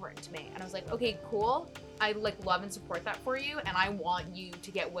really important to me. And I was like, okay, cool. I like love and support that for you. And I want you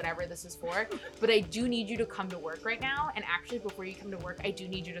to get whatever this is for. But I do need you to come to work right now. And actually, before you come to work, I do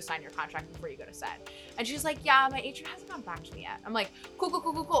need you to sign your contract before you go to set. And she's like, yeah, my HR hasn't gotten back to me yet. I'm like, cool.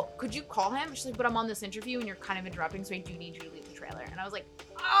 Could you call him? She's like, but I'm on this interview and you're kind of interrupting, so I do need you to leave the trailer. And I was like,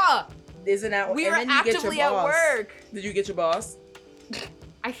 Isn't that we are actively at work. Did you get your boss?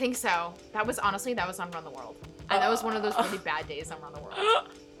 I think so. That was on Run the World. And that was one of those really bad days on Run the World.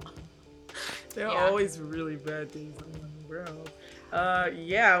 There are always really bad days on Run the World.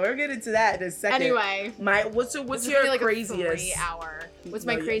 Yeah, we'll get into that in a second. Anyway, what's your like craziest? 3 hour. What's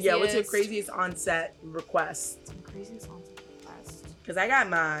my craziest? Yeah, what's your craziest on-set request? Craziest on-set request. Because I got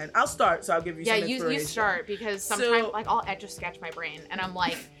mine. I'll start, so I'll give you some inspiration. Yeah, you start, because sometimes like I'll etch-a-sketch my brain, and I'm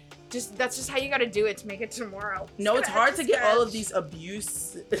like, that's just how you gotta do it to make it tomorrow. No, it's hard to get all of these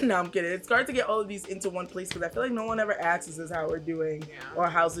abuse. No, I'm kidding. It's hard to get all of these into one place because I feel like no one ever asks us how we're doing or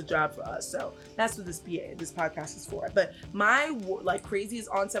how's the job for us. So that's what this podcast is for. But my like craziest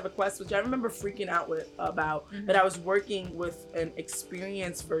on-set request, which I remember freaking out about, but I was working with an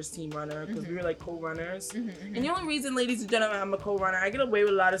experienced first team runner because we were like co-runners. And the only reason, ladies and gentlemen, I'm a co-runner, I get away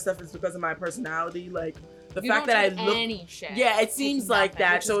with a lot of stuff is because of my personality. Like, the fact that I look, it seems like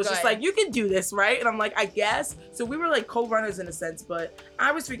that. So it's just like, you can do this, right? And I'm like, I guess. So we were like co-runners in a sense, but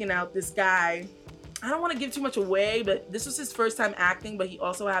I was freaking out. This guy, I don't want to give too much away, but this was his first time acting, but he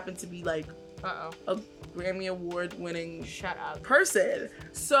also happened to be like a Grammy Award winning person.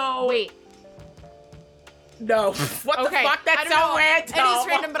 So wait. No. What the fuck? That's so random. It is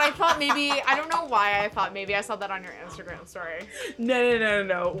random, but I thought maybe, I don't know why I thought maybe I saw that on your Instagram story.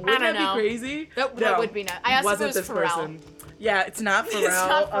 No. Wouldn't that be crazy? That would be nuts. I asked if it was Pharrell. Person. Yeah, it's not Pharrell. It's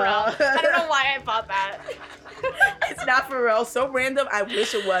not Pharrell. I don't know why I thought that. It's not Pharrell. So random. I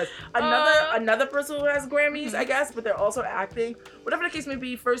wish it was. Another person who has Grammys, I guess, but they're also acting. Whatever the case may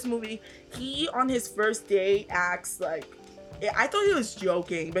be, first movie, he on his first day acts like, I thought he was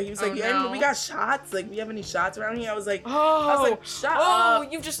joking, but he was like, we got shots. Like, we have any shots around here? I was like, shut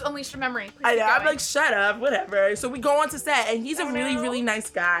up. You've just unleashed a memory. I'm like, shut up, whatever. So we go on to set, and he's a really, really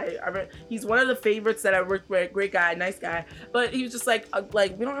nice guy. He's one of the favorites that I worked with. Great guy, nice guy. But he was just like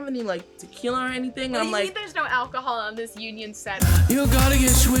we don't have any like tequila or anything. And I'm like, there's no alcohol on this union set. You gotta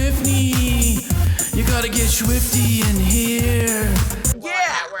get swifty. You gotta get swifty in here.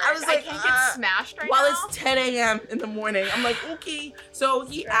 I was like, I can't get smashed right while now. It's 10 a.m. in the morning. I'm like, okay. So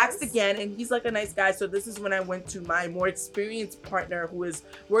he acts again, and he's like a nice guy. So this is when I went to my more experienced partner who has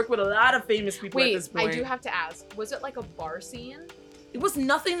worked with a lot of famous people at this point. I do have to ask, was it like a bar scene? It was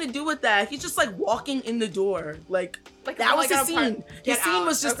nothing to do with that. He's just like walking in the door. Like that was the scene. The scene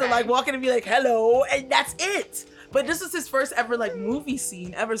was just to like walk in and be like, hello, and that's it. But this was his first ever like movie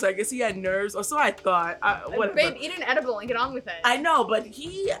scene ever, so I guess he had nerves, or so I thought. Whatever. Babe, eat an edible and get on with it. I know, but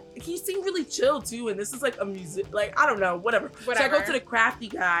he seemed really chill too, and this is like a music, like I don't know, whatever. So I go to the crafty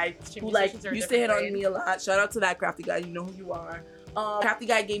guy who like used to hit on me a lot. Shout out to that crafty guy, you know who you are. Crafty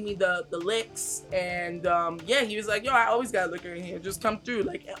guy gave me the licks, and he was like, yo, I always got liquor in here, just come through.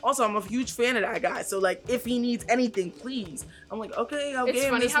 Like, also I'm a huge fan of that guy, so like if he needs anything, please. I'm like, okay, I'll give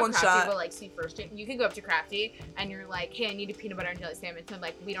him this one shot. It's funny how Crafty will like see first. You can go up to Crafty and you're like, hey, I need a peanut butter and jelly sandwich, and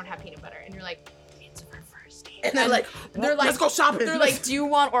like, we don't have peanut butter, and you're like, it's for first date. And they're like, let's go shopping. They're like, do you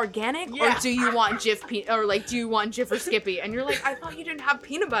want organic or do you want Jif do you want Jif or Skippy? And you're like, I thought you didn't have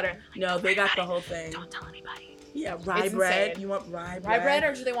peanut butter. Like, no, they got the whole thing. Don't tell anybody. Yeah, rye bread. You want rye bread? Rye bread,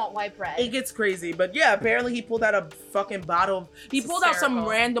 or do they want white bread? It gets crazy. But yeah, apparently he pulled out a fucking bottle. He pulled out some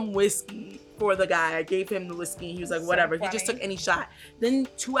random whiskey for the guy. I gave him the whiskey. He was like, whatever. He just took any shot. Then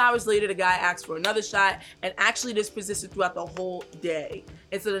 2 hours later, the guy asked for another shot. And actually, this persisted throughout the whole day.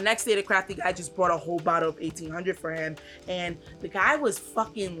 And so the next day, the crafty guy just brought a whole bottle of 1800 for him. And the guy was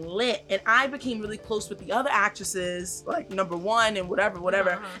fucking lit. And I became really close with the other actresses, like number one and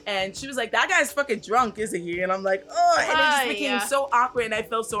whatever. And she was like, that guy's fucking drunk, isn't he? And I'm like, oh, and it just became so awkward, and I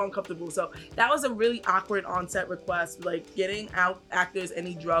felt so uncomfortable. So that was a really awkward on-set request, like getting out actors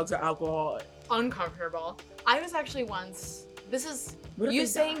any drugs or alcohol. Uncomfortable. I was actually once, you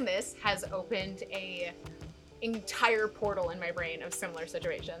saying this has opened a entire portal in my brain of similar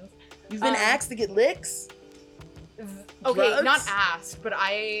situations. You've been asked to get licks? Okay, drugs? Not asked, but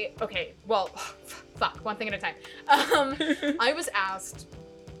fuck, one thing at a time. I was asked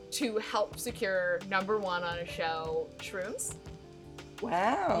to help secure number one on a show, shrooms.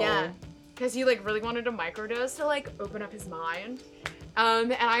 Wow. Yeah, because he like really wanted a microdose to like open up his mind.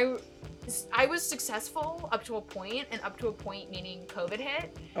 And I was successful up to a point, and up to a point meaning COVID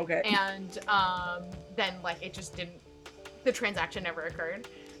hit. Okay. And then like it just didn't, the transaction never occurred.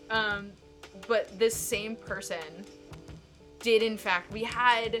 But this same person did, in fact. We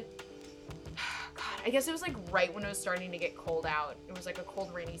had, God, I guess it was like right when it was starting to get cold out. It was like a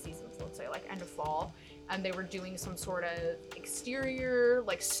cold, rainy season, so let's say like end of fall. And they were doing some sort of exterior,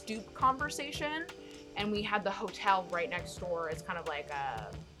 like stoop conversation. And we had the hotel right next door. It's kind of like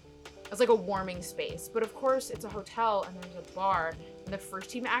it's like a warming space. But of course, it's a hotel and there's a bar. And the first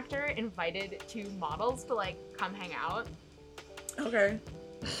team actor invited 2 models to like come hang out. Okay.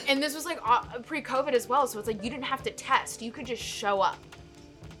 And this was like pre-COVID as well. So it's like you didn't have to test. You could just show up.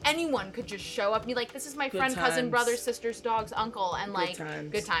 Anyone could just show up and be like, this is my friend, cousin, brother, sister's dog's uncle. And like,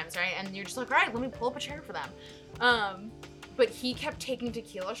 good times, right? And you're just like, all right, let me pull up a chair for them. But he kept taking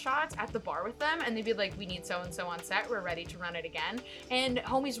tequila shots at the bar with them, and they'd be like, we need so-and-so on set, we're ready to run it again. And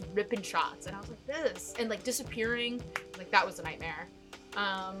homie's ripping shots, and I was like, this, and like disappearing, like that was a nightmare.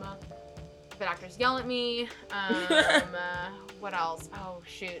 But actors yell at me. What else? Oh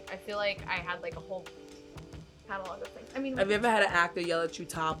shoot, I feel like I had like a whole catalog of things. I mean, have you ever had an actor yell at you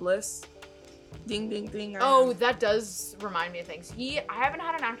topless? Ding, ding, ding. Oh, that does remind me of things. I haven't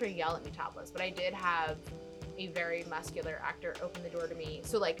had an actor yell at me topless, but I did have a very muscular actor open the door to me.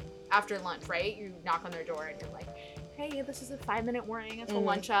 So like after lunch, right? You knock on their door and you're like, hey, this is a 5-minute warning until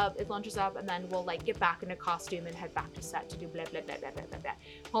lunch is up, and then we'll like get back into costume and head back to set to do blah blah blah blah blah blah blah.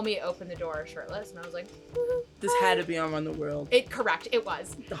 Homie opened the door shirtless, and I was like, this had to be on Run the World. It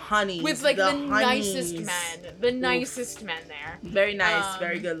was the honeys with like the nicest men there. Very nice,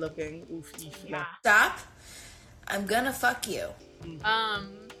 very good looking. Oof. Yeah. Stop. I'm gonna fuck you.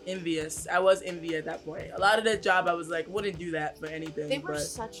 Envious. I was envious at that point. A lot of that job, I was like, wouldn't do that for anything. They were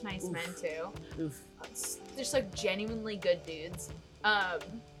such nice men too. Just like genuinely good dudes.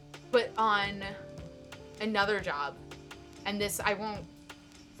 But on another job, and this I won't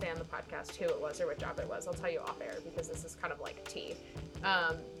say on the podcast who it was or what job it was. I'll tell you off air because this is kind of like tea.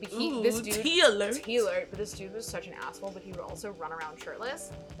 This dude, tea alert. But this dude was such an asshole. But he would also run around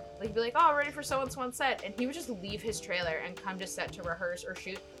shirtless. Like he'd be like, "Oh, ready for so and so on set," and he would just leave his trailer and come to set to rehearse or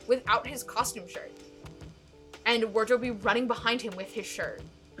shoot without his costume shirt, and wardrobe be running behind him with his shirt.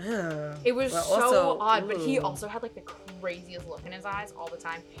 It was so odd, but he also had like the craziest look in his eyes all the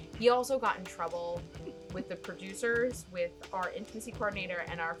time. He also got in trouble with the producers, with our intimacy coordinator,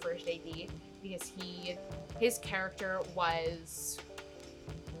 and our first AD because his character was,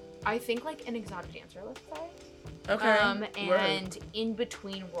 I think, like an exotic dancer, let's say. Okay. And in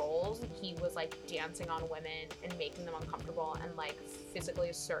between roles, he was like dancing on women and making them uncomfortable and like physically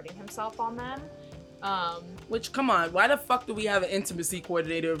asserting himself on them. Which, come on, why the fuck do we have an intimacy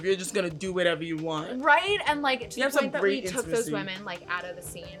coordinator if you're just gonna do whatever you want? Right? And like to the point that we took those women like out of the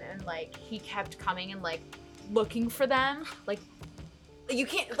scene, and like he kept coming and like looking for them. Like you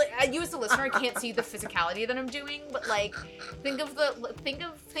can't, like, you as the listener can't see the physicality that I'm doing, but like think of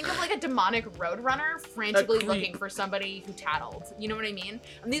like a demonic roadrunner frantically looking for somebody who tattled. You know what I mean?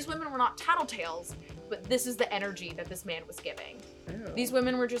 And these women were not tattletales, but this is the energy that this man was giving. Ew. These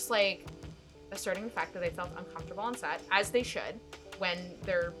women were just like asserting the fact that they felt uncomfortable on set, as they should, when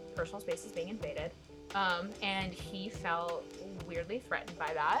their personal space is being invaded. And he felt weirdly threatened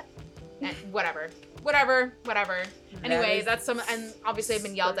by that. And whatever. Anyway, that's and obviously I've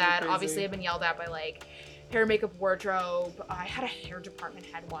been yelled at. Crazy. Obviously I've been yelled at by like hair, makeup, wardrobe. I had a hair department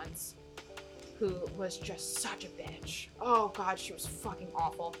head once who was just such a bitch. Oh God, she was fucking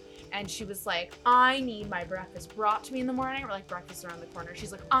awful. And she was like, I need my breakfast brought to me in the morning. We're like, breakfast around the corner.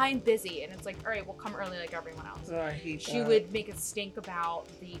 She's like, I'm busy. And it's like, all right, we'll come early like everyone else. Oh, I hate she that. would make a stink about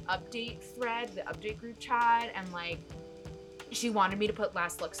the update thread, the update group chat. And like, she wanted me to put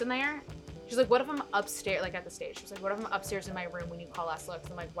last looks in there. She's like, what if I'm upstairs, like at the stage? She's like, what if I'm upstairs in my room when you call last looks?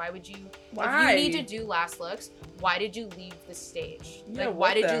 I'm like, why? If you need to do last looks, why did you leave the stage? Yeah, like,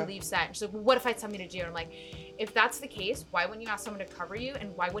 why did you leave set? And she's like, well, what if I had something to do? And I'm like, if that's the case, why wouldn't you ask someone to cover you?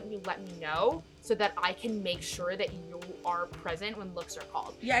 And why wouldn't you let me know so that I can make sure that you are present when looks are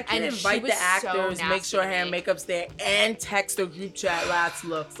called? Yeah, I can invite the actors, make sure hair and makeup's there, and text the group chat last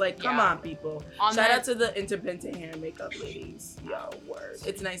looks. Like, come on, people. Shout out to the independent hair and makeup ladies. Yo, word.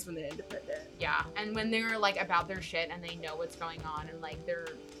 It's nice when they're independent. Yeah, and when they're like about their shit and they know what's going on and like they're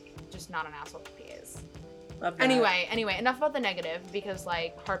just not an asshole to PAs. Anyway, enough about the negative, because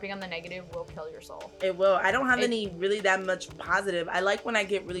like harping on the negative will kill your soul. It will. I don't have any really that much positive. I like when I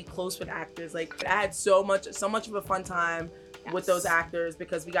get really close with actors. Like I had so much of a fun time with those actors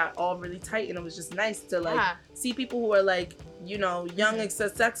because we got all really tight, and it was just nice to like see people who are like, you know, young and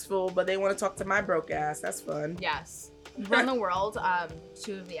successful, but they want to talk to my broke ass. That's fun. Yes. Run the World,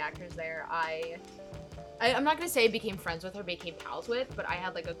 2 of the actors there, I I'm not gonna say I became friends with or became pals with, but I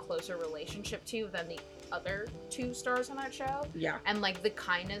had like a closer relationship to than the other 2 stars on that show. Yeah. And like the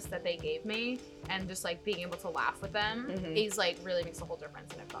kindness that they gave me and just like being able to laugh with them is like really makes a whole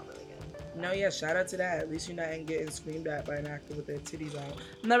difference, and it felt really good. No, yeah, shout out to that. At least you're not getting screamed at by an actor with their titties out.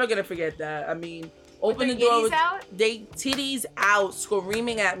 I'm never gonna forget that. I mean, open the door with they titties out,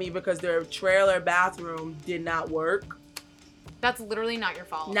 screaming at me because their trailer bathroom did not work. That's literally not your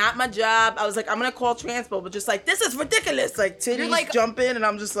fault. Not my job. I was like, I'm gonna call Transpo, but just like, this is ridiculous. Like titties like, jump in, and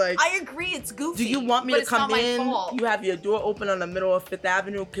I'm just like, I agree, it's goofy. Do you want me to come in? Fault. You have your door open on the middle of 5th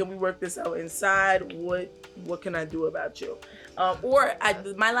Avenue. Can we work this out inside? What can I do about you?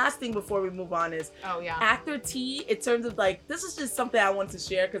 My last thing before we move on is Actor T, in terms of like, this is just something I want to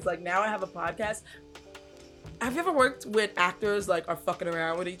share because like now I have a podcast. Have you ever worked with actors like are fucking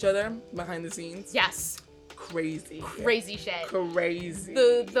around with each other behind the scenes? Yes. Crazy shit. Crazy.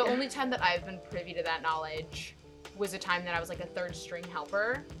 The only time that I've been privy to that knowledge was a time that I was like a 3rd string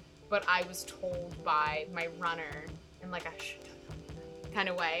helper, but I was told by my runner in like a kind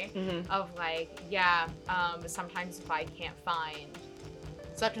of way of like, sometimes if I can't find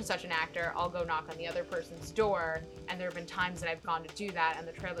such and such an actor, I'll go knock on the other person's door, and there have been times that I've gone to do that and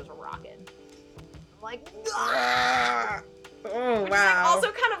the trailers are rocking. I'm like, oh, which wow. is like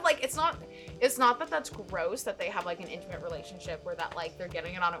also kind of like, it's not that that's gross that they have like an intimate relationship where that like they're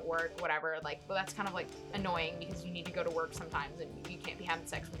getting it on at work, whatever. Like, well, that's kind of like annoying because you need to go to work sometimes and you can't be having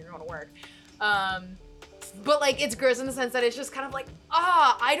sex when you're going to work. But like it's gross in the sense that it's just kind of like,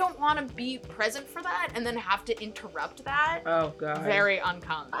 I don't want to be present for that and then have to interrupt that. Oh god. Very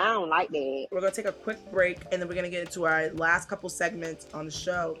uncommon. I don't like that. We're gonna take a quick break and then we're gonna get into our last couple segments on the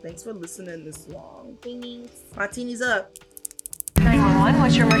show. Thanks for listening this long. Thanks. Martini's up. 911,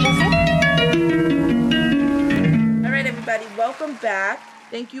 what's your emergency? All right, everybody, welcome back.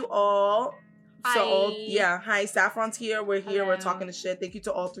 Thank you all. Hi. So, hi, Saffron's here. We're here. We're talking to shit. Thank you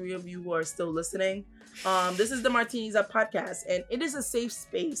to all 3 of you who are still listening. This is the Martini's Up podcast, and it is a safe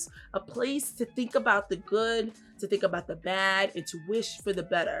space, a place to think about the good, to think about the bad, and to wish for the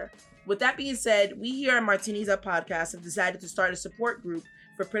better. With that being said, we here at Martini's Up podcast have decided to start a support group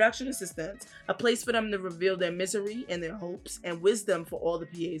for production assistants, a place for them to reveal their misery and their hopes and wisdom for all the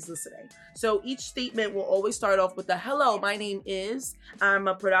PAs listening. So each statement will always start off with hello, my name is, I'm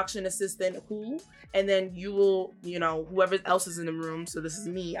a production assistant who, and then you will, whoever else is in the room, so this is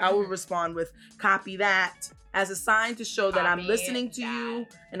me, I will respond with copy that as a sign to show that I'm listening to you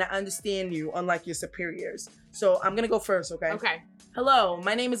and I understand you, unlike your superiors. So I'm gonna go first, okay? Okay. Hello,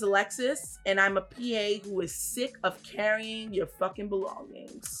 my name is Alexis, and I'm a PA who is sick of carrying your fucking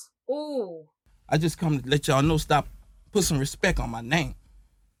belongings. Ooh. I just come to let y'all know, put some respect on my name.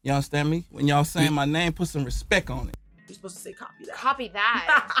 You understand me? When y'all saying my name, put some respect on it. You're supposed to say copy that. Copy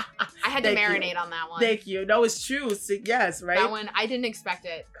that. I had to marinate on that one. Thank you. No, it's true. Yes, right? That one, I didn't expect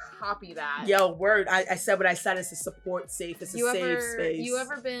it. Copy that. Yo, word. I said what I said. It's a support safe. It's a safe space. You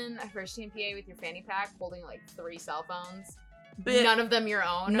ever been a first team PA with your fanny pack holding like 3 cell phones? None of them your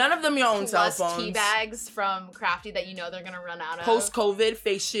own. None of them your own cell phones. Plus tea bags from Crafty that you know they're gonna run out of. Post-COVID,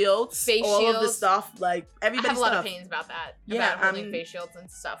 face shields. All of the stuff. Like, everybody's I have a lot of opinions about that. Yeah, about holding face shields and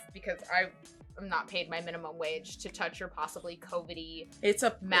stuff because I'm not paid my minimum wage to touch your possibly COVID-y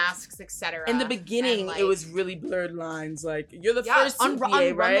masks, etc. In the beginning, it was really blurred lines. Like, you're the first PA, on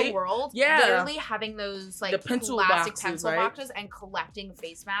right? Run the World, yeah. literally having those like plastic pencil boxes and collecting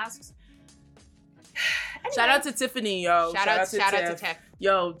face masks. Anyway. Shout out to Tiffany, yo. Shout out to Tiff.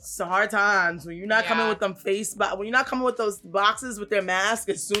 Yo, it's hard times when you're not coming with them when you're not coming with those boxes with their mask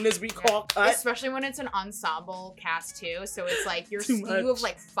as soon as we call cut. Especially when it's an ensemble cast too, so it's like you have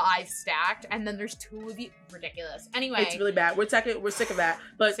like 5 stacked, and then there's 2 of you. Ridiculous. Anyway, it's really bad. We're sick of that.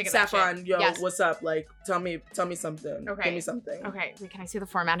 But Saffron, yo, yes. What's up? Like, tell me something. Okay. Give me something. Okay. Wait, can I see the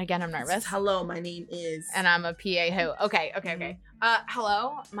format again? I'm nervous. Hello, my name is, and I'm a PA who. Okay.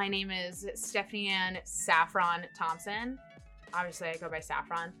 Hello, my name is Stephanie Ann Saffron Thompson. Obviously, I go by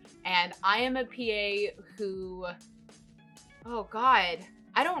Saffron. And I am a PA who, oh God,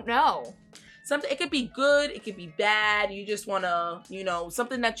 I don't know. It could be good, it could be bad. You just want to,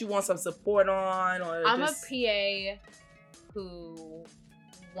 something that you want some support on. Or I'm a PA who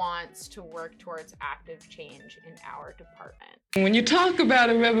wants to work towards active change in our department. When you talk about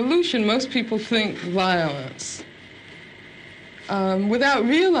a revolution, most people think violence, without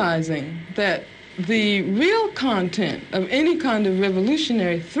realizing that the real content of any kind of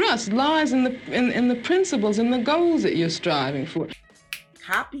revolutionary thrust lies in the principles and the goals that you're striving for.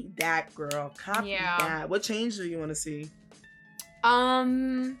 Copy that, girl. Copy that. What change do you want to see? How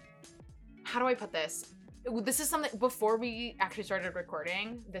do I put this? this is something, before we actually started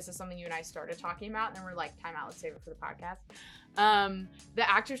recording, this is something you and I started talking about, and then we're like, time out, let's save it for the podcast. The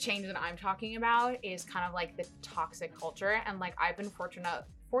active change that I'm talking about is kind of like the toxic culture, and like I've been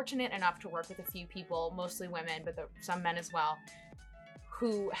fortunate enough to work with a few people, mostly women, but some men as well,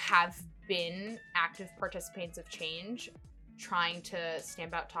 who have been active participants of change, trying to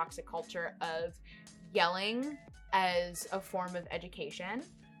stamp out toxic culture of yelling as a form of education,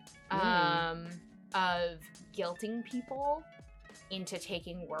 of guilting people into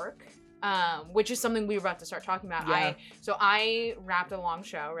taking work, which is something we were about to start talking about. Yeah. I wrapped a long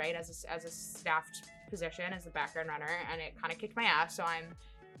show, right, as a staffed position as a background runner, and it kind of kicked my ass. So I'm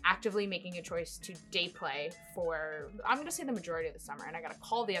actively making a choice to day play for, I'm gonna say, the majority of the summer. And I got a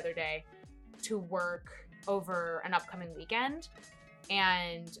call the other day to work over an upcoming weekend.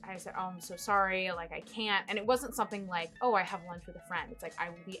 And I said, oh, I'm so sorry, like I can't. And it wasn't something like, oh, I have lunch with a friend. It's like, I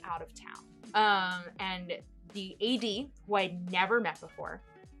will be out of town. And the AD, who I'd never met before,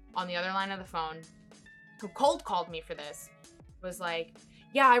 on the other line of the phone, who cold called me for this, was like,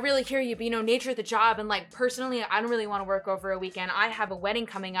 yeah, I really hear you, but nature of the job, and like personally, I don't really want to work over a weekend. I have a wedding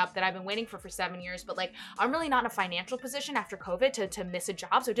coming up that I've been waiting for 7 years, but like I'm really not in a financial position after COVID to miss a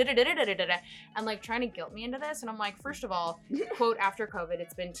job. So and like trying to guilt me into this. And I'm like, first of all, quote, after COVID,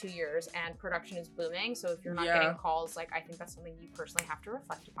 it's been 2 years and production is booming. So if you're not getting calls, like I think that's something you personally have to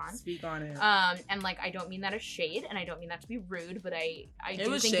reflect upon. Speak on it. And like I don't mean that as shade, and I don't mean that to be rude, but I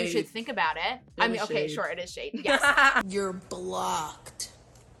do think you should think about it. I mean, okay, sure, it is shade. Yes. You're blocked.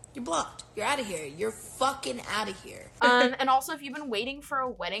 You're blocked. You're out of here. You're fucking out of here. And also, if you've been waiting for a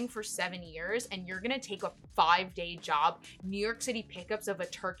wedding for 7 years and you're gonna take a 5-day job, New York City pickups of a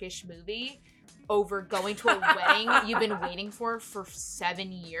Turkish movie, over going to a wedding you've been waiting for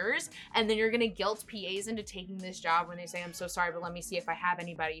 7 years, and then you're gonna guilt PAs into taking this job when they say, I'm so sorry, but let me see if I have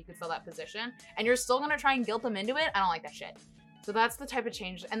anybody who could fill that position, and you're still gonna try and guilt them into it. I don't like that shit. So that's the type of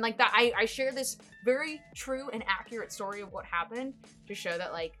change. And like that, I share this very true and accurate story of what happened to show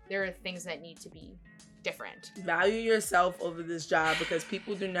that like there are things that need to be different. Value yourself over this job, because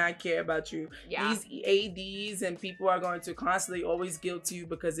people do not care about you. Yeah. These ADs and people are going to constantly always guilt you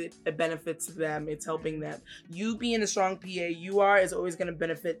because it benefits them. It's helping them. You being a strong PA you are is always going to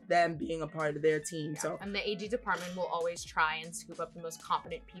benefit them being a part of their team. Yeah. So, and the AD department will always try and scoop up the most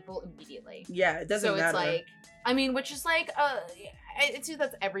competent people immediately. Yeah, it doesn't matter. So it's like, I mean, which is like, it's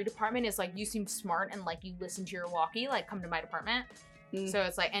that's every department is like, you seem smart and like you listen to your walkie, like come to my department. So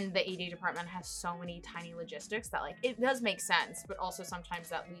it's like, and the AD department has so many tiny logistics that like, it does make sense, but also sometimes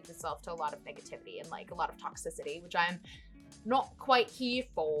that leads itself to a lot of negativity and like a lot of toxicity, which I'm not quite here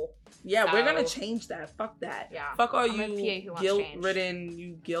for. Yeah, so we're gonna change that. Fuck that. Yeah. Fuck all you guilt-ridden,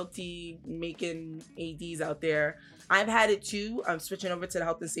 you guilty making ADs out there. I've had it too. I'm switching over to the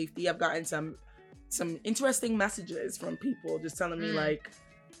health and safety. I've gotten some interesting messages from people just telling me like,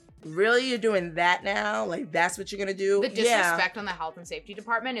 really, you're doing that now? Like, that's what you're gonna do? The disrespect on the health and safety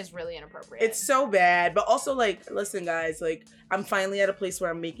department is really inappropriate. It's so bad. But also, like, listen, guys, like, I'm finally at a place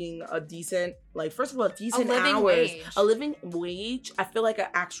where I'm making a decent, like, first of all, decent hours. A living wage. I feel like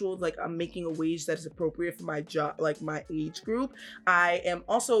I'm making a wage that is appropriate for my job, like, my age group. I am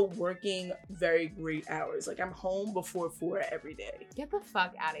also working very great hours. Like, I'm home before 4 every day. Get the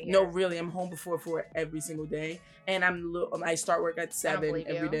fuck out of here. No, really, I'm home before 4 every single day. And I start work at 7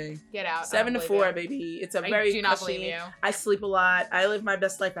 every day. Get out. 7 to 4, baby. It's a very do not believe you. I sleep a lot. I live my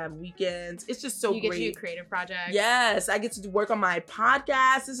best life. I have weekends. It's just so great. You get to do creative projects. Yes, I get to work on my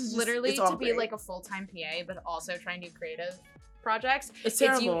podcast. This is just literally to be great. Like a full-time PA, but also trying to do creative projects. It's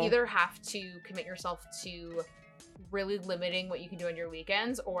terrible. You either have to commit yourself to really limiting what you can do on your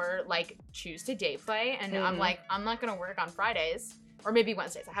weekends, or like choose to day play. And I'm like, I'm not gonna work on Fridays. Or maybe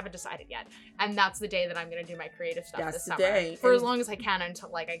Wednesdays. I haven't decided yet. And that's the day that I'm going to do my creative stuff this summer. For as long as I can,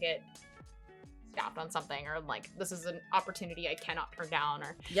 until like I get staffed on something, or like this is an opportunity I cannot turn down,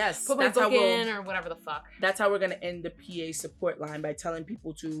 or put my book in, or whatever the fuck. That's how we're going to end the PA support line, by telling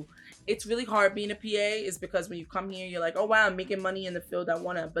people it's really hard being a PA, is because when you come here, you're like, oh wow, I'm making money in the field I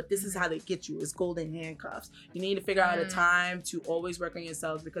want to, but this is how they get you. It's golden handcuffs. You need to figure out a time to always work on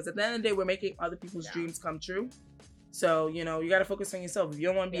yourselves, because at the end of the day, we're making other people's dreams come true. So, you got to focus on yourself. If you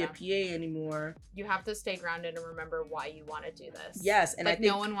don't want to be a PA anymore, you have to stay grounded and remember why you want to do this. Yes. And like, I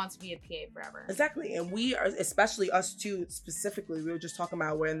think no one wants to be a PA forever. Exactly. And we are, especially us two specifically, we were just talking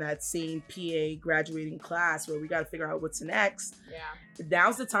about we're in that same PA graduating class where we got to figure out what's next. Yeah.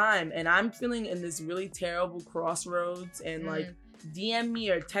 Now's the time. And I'm feeling in this really terrible crossroads, and like, DM me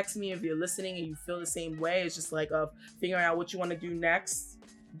or text me if you're listening and you feel the same way. It's just like of figuring out what you want to do next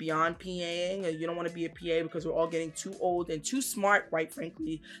beyond PAing. You don't want to be a PA because we're all getting too old and too smart, quite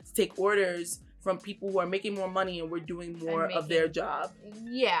frankly, to take orders from people who are making more money and we're doing more of their job.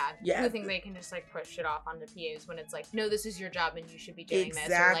 Yeah. Who think they can just like push shit off onto PAs when it's like, no, this is your job and you should be doing this.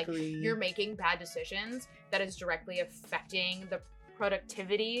 Or like you're making bad decisions that is directly affecting the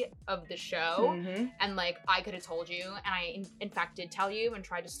productivity of the show. And like I could have told you, and I in fact did tell you and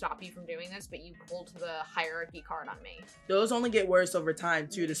tried to stop you from doing this, but you pulled the hierarchy card on me. Those only get worse over time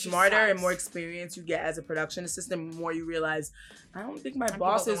too. The smarter and more experience you get as a production assistant, the more you realize, I don't think my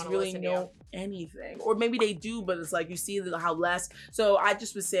bosses really know anything. Or maybe they do, but it's like you see how less. So I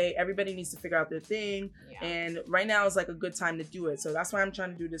just would say everybody needs to figure out their thing. And right now is like a good time to do it. So that's why I'm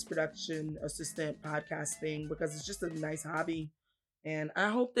trying to do this production assistant podcast thing, because it's just a nice hobby. And I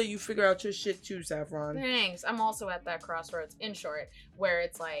hope that you figure out your shit too, Saffron. Thanks. I'm also at that crossroads, in short, where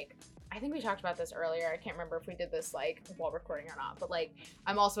it's like, I think we talked about this earlier. I can't remember if we did this like while recording or not, but like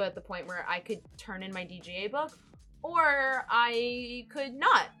I'm also at the point where I could turn in my DGA book, or I could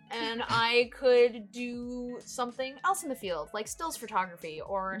not, and I could do something else in the field, like stills photography,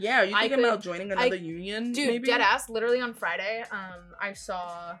 or are you thinking about joining another union? Dude, maybe? Deadass. Literally on Friday, I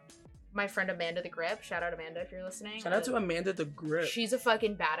saw my friend Amanda the Grip. Shout out Amanda if you're listening. Shout out to Amanda the Grip. She's a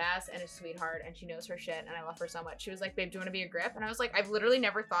fucking badass and a sweetheart, and she knows her shit, and I love her so much. She was like, babe, do you want to be a grip? And I was like, I've literally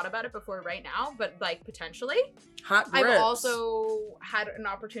never thought about it before right now, but like potentially. Hot grips. I've also had an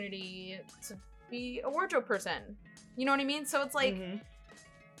opportunity to be a wardrobe person. You know what I mean? So it's like...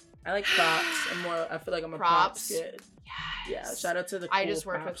 I like props. I feel like I'm a props kid. Yes. Yeah, shout out to the cool I just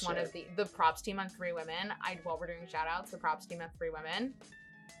worked with one shit. of the props team on 3 Women. While we're doing shout outs, the props team on 3 Women.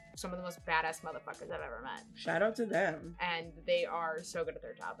 Some of the most badass motherfuckers I've ever met. Shout out to them. And they are so good at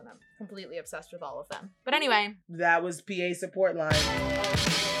their job, and I'm completely obsessed with all of them. But anyway. That was PA support line.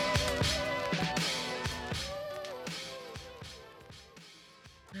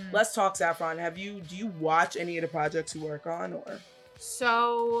 Let's talk, Saffron. Do you watch any of the projects you work on, or?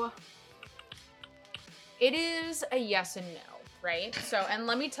 So, it is a yes and no, right? So, and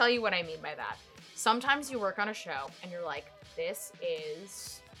let me tell you what I mean by that. Sometimes you work on a show and you're like, this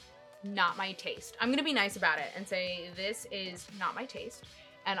is not my taste. I'm gonna be nice about it and say this is not my taste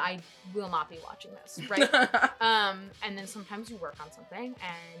and I will not be watching this, right? And then sometimes you work on something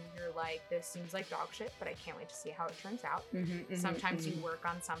and you're like, this seems like dog shit, but I can't wait to see how it turns out. Sometimes you work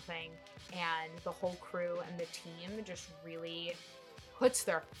on something and the whole crew and the team just really puts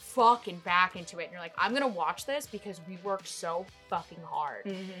their fucking back into it and you're like, I'm gonna watch this because we worked so fucking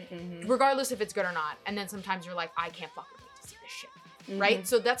hard, regardless if it's good or not. And then sometimes you're like, I can't fucking wait to see this shit. Right?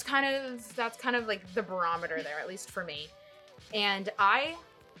 So that's kind of like the barometer there, at least for me. And I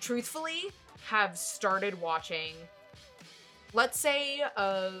truthfully have started watching, let's say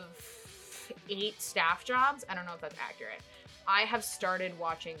of 8 staff jobs, I don't know if that's accurate. I have started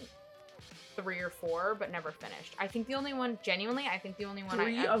watching 3 or 4, but never finished. I think the only one, genuinely,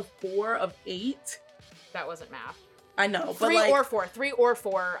 3 of 4 of 8? That wasn't math. I know, but 3 or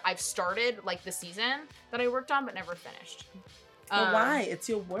 4 I've started, like the season that I worked on, but never finished. But why? It's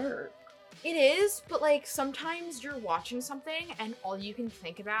your work. It is, but like sometimes you're watching something and all you can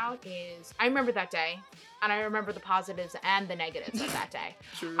think about is, I remember that day and I remember the positives and the negatives of that day.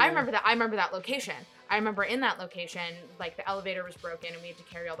 True. I remember that location. I remember in that location, like the elevator was broken and we had to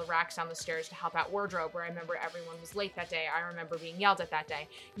carry all the racks down the stairs to help out wardrobe, where I remember everyone was late that day. I remember being yelled at that day.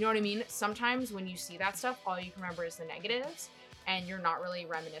 You know what I mean? Sometimes when you see that stuff, all you can remember is the negatives and you're not really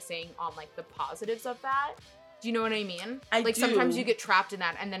reminiscing on like the positives of that. Do you know what I mean? I do. Sometimes you get trapped in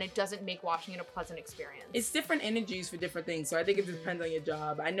that and then it doesn't make watching it a pleasant experience. It's different energies for different things. So I think it depends on your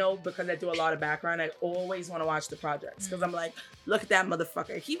job. I know because I do a lot of background, I always want to watch the projects because I'm like, look at that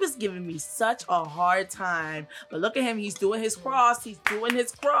motherfucker. He was giving me such a hard time. But look at him. He's doing his cross. Or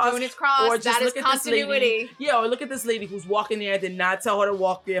just that is continuity. Or look at this lady who's walking there. I did not tell her to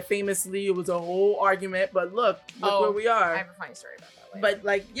walk there. Famously, it was a whole argument. But look where we are. I have a funny story about that later. But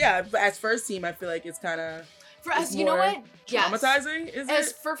like, yeah, as first team, I feel like it's kind of... For us, you know what? Traumatizing?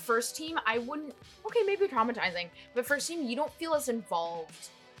 Yes. For first team, I wouldn't... Okay, maybe traumatizing. But first team, you don't feel as involved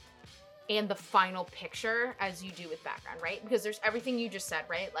in the final picture as you do with background, right? Because there's everything you just said,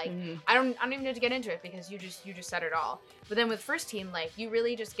 right? Like, I don't even have to get into it because you just said it all. But then with first team, like, you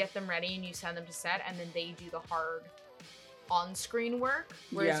really just get them ready and you send them to set and then they do the hard on-screen work,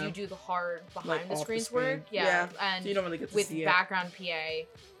 whereas you do the hard behind-the-scenes work. Yeah. And so you don't really get to with see background PA,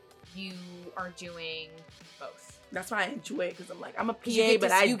 you are doing both. That's why I enjoy it, because I'm like, I'm a PA,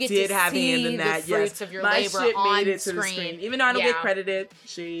 but I did have hand in that. The fruits of your my labor shit on made it to screen. the screen, even though I don't get credited.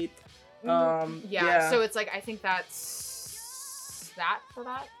 Shade. So it's like, I think that's that for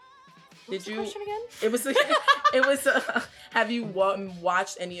that. What's the question again? It was. Have you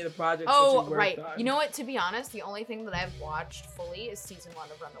watched any of the projects? Oh, that you right. worked on? You know what? To be honest, the only thing that I've watched fully is season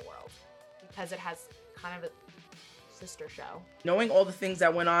 1 of Run the World. because it has kind of a sister show. Knowing all the things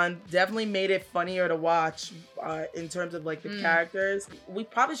that went on definitely made it funnier to watch in terms of like the characters. We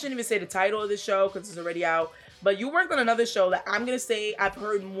probably shouldn't even say the title of the show because it's already out. But you worked on another show that I'm gonna say I've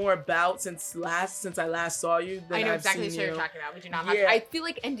heard more about since I last saw you. Than I know I've exactly seen what you're you. talking about. We do not have. I feel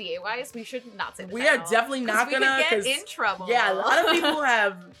like NDA wise, we should not say. We are definitely not gonna. We could get in trouble. Yeah, a lot of people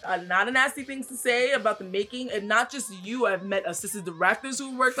have a lot of nasty things to say about the making, and not just you. I've met assistant directors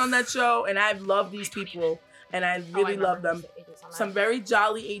who worked on that show, and I've loved these people, and I really love them. Some very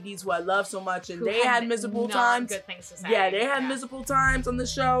jolly ADs who I love so much, and they had miserable times. Good things to say. Yeah, they had miserable times on the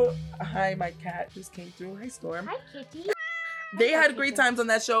show. Hi, my cat just came through. Hi, Storm. Hi, kitty. They had great times on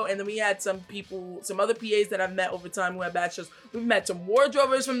that show, and then we had some other PAs that I've met over time who had bad shows. We've met some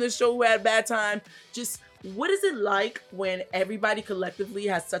wardrobers from this show who had bad time. Just, what is it like when everybody collectively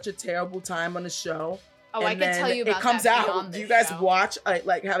has such a terrible time on the show? Oh, I can tell you about it comes that out. Do you guys watch,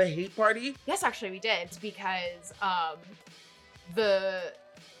 like, have a hate party? Yes, actually, we did, because the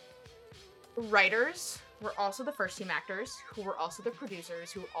writers were also the first team actors, who were also the producers,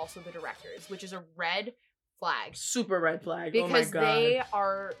 who were also the directors, which is a red flag. Super red flag. Because oh my God. they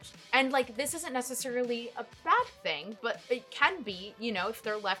are, and like, this isn't necessarily a bad thing, but it can be, you know, if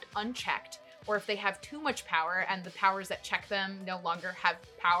they're left unchecked, or if they have too much power and the powers that check them no longer have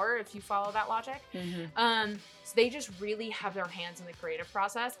power, if you follow that logic. So they just really have their hands in the creative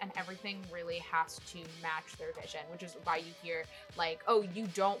process, and everything really has to match their vision, which is why you hear like, oh, you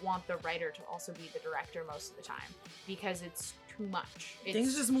don't want the writer to also be the director most of the time, because it's too much.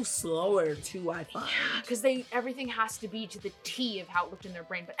 Things just move slower too, I find. Yeah, because everything has to be to the T of how it looked in their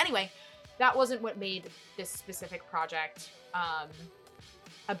brain. But anyway, that wasn't what made this specific project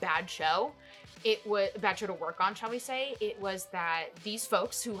a bad show. It was a bad show to work on, shall we say. It was that these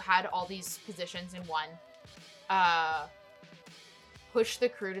folks who had all these positions in one push the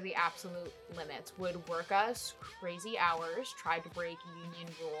crew to the absolute limits, would work us crazy hours, tried to break union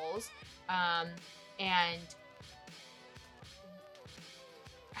rules, and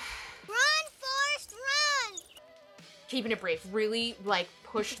Run, Forrest, run! keeping it brief, really like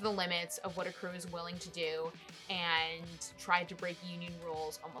pushed the limits of what a crew is willing to do and tried to break union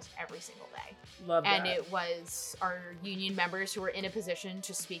rules almost every single day. Love that. And it was our union members who were in a position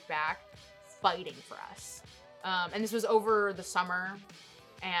to speak back, fighting for us. And this was over the summer,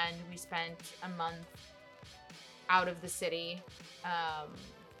 and we spent a month out of the city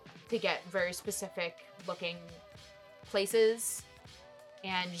to get very specific looking places,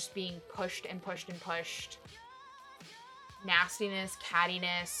 and just being pushed and pushed and pushed. Nastiness,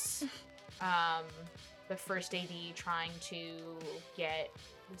 cattiness, the first AD trying to get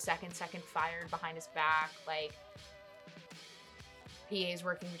the second fired behind his back, like PAs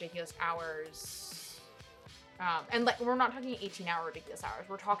working ridiculous hours. And like, we're not talking 18-hour ridiculous hours.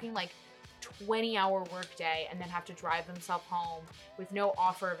 We're talking like 20-hour workday, and then have to drive themselves home with no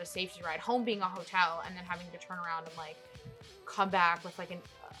offer of a safety ride, home being a hotel, and then having to turn around and like come back with like a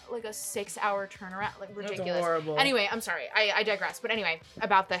 6-hour turnaround, like ridiculous. That's horrible. Anyway, I'm sorry, I digress. But anyway,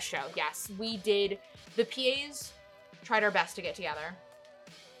 about this show, yes, we did. The PAs tried our best to get together.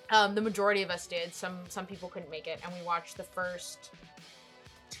 The majority of us did. Some people couldn't make it, and we watched the first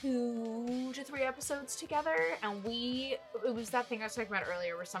 2 to 3 episodes together, and it was that thing I was talking about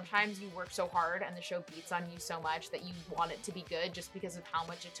earlier, where sometimes you work so hard and the show beats on you so much that you want it to be good just because of how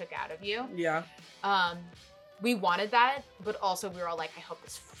much it took out of you. Yeah. We wanted that, but also we were all like, I hope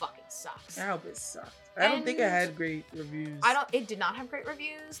this fucking sucks. I hope it sucked. I don't think it had great reviews. It did not have great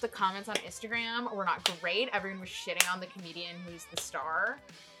reviews. The comments on Instagram were not great. Everyone was shitting on the comedian who's the star.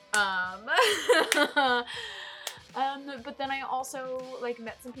 But then I also like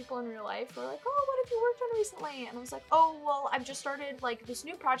met some people in real life who were like, oh, what have you worked on recently? And I was like, oh, well, I've just started like this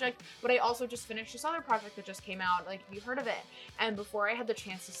new project, but I also just finished this other project that just came out. Like, have you heard of it? And before I had the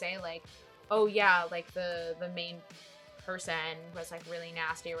chance to say like, oh yeah, like the main person was like really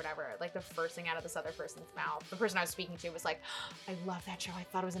nasty or whatever, like the first thing out of this other person's mouth, the person I was speaking to was like, I love that show, I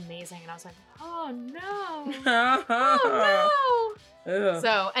thought it was amazing. And I was like, oh no. Oh no. Ugh.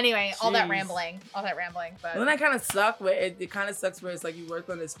 So anyway, all that Jeez. rambling, but then that kind of sucked, but it kind of sucks where it's like you worked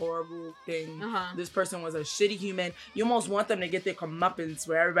on this horrible thing. This person was a shitty human. You almost want them to get their comeuppance,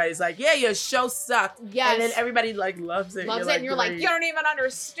 where everybody's like, yeah, your show sucked. Yes. And then everybody like loves it. And you're like, you don't even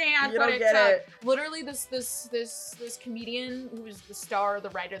understand what it took. Literally, this comedian who was the star, the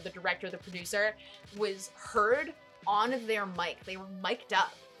writer, the director, the producer, was heard on their mic. They were mic'd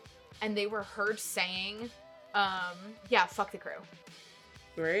up, and they were heard saying, yeah, fuck the crew.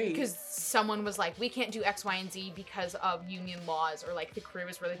 Great. Because someone was like, we can't do X, Y, and Z because of union laws, or like the crew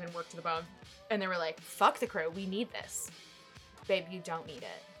has really been worked to the bone. And they were like, fuck the crew, we need this. Babe, you don't need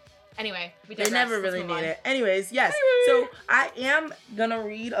it. Anyway, we They digress. never Let's really move need on. it. Anyways, yes. So I am gonna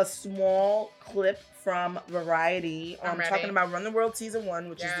read a small clip from Variety. I'm ready. Talking about Run the World Season 1,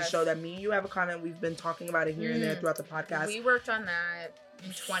 which is the Yes. show that me and you have a comment. We've been talking about it here and there throughout the podcast. We worked on that in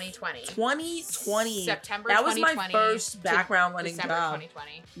 2020. 2020. September That was 2020 my first background running December job.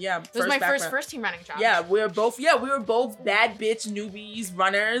 2020. Yeah, It was my first team running job. Yeah, we were both bad bitch newbies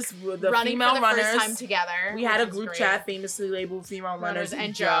runners. The Running female for the runners. first time together. We had a which was group great. chat famously labeled Female Runners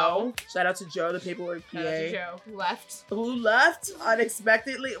and Joe. Shout out to Joe, the paperwork PA. Shout out to Joe, who left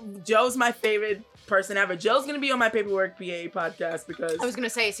Unexpectedly. Joe's my favorite person ever. Joe's gonna be on my paperwork PA podcast because I was gonna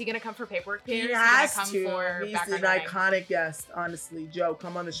say, is he gonna come for paperwork PA? he Or is he has gonna come to. for He's background an running? iconic guest, honestly. Joe,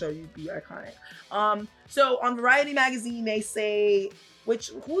 come on the show. You'd be iconic. So on Variety magazine, they say,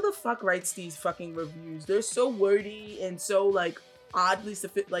 who the fuck writes these fucking reviews? They're so wordy and so like oddly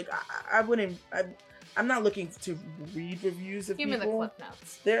sophisticated. Like I'm not looking to read reviews of Give me the people. clip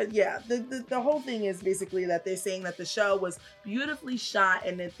notes. The whole thing is basically that they're saying that the show was beautifully shot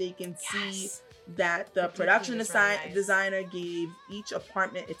and that they can see that the production was really nice. designer gave each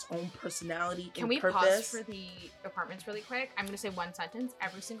apartment its own personality Can and we purpose. pause for the apartments really quick? I'm gonna say one sentence.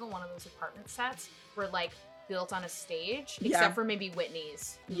 Every single one of those apartment sets were like built on a stage, except for maybe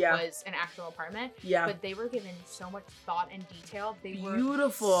Whitney's, who was an actual apartment. Yeah. But they were given so much thought and detail. They were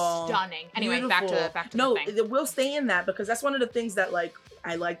beautiful, stunning. Anyway, beautiful. back to the thing. We'll stay in that because that's one of the things that like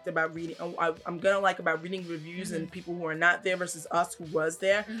I liked about reading. I'm gonna like about reading reviews and people who are not there versus us who was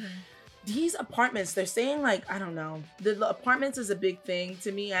there. These apartments, they're saying like, I don't know, the apartments is a big thing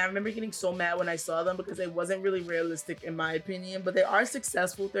to me. I remember getting so mad when I saw them because it wasn't really realistic in my opinion, but they are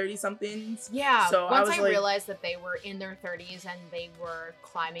successful 30-somethings. Yeah, so once I I realized that they were in their 30s and they were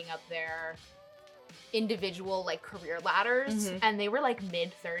climbing up their individual like career ladders and they were like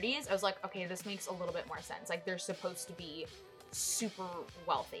mid-30s, I was like, okay, this makes a little bit more sense. Like they're supposed to be super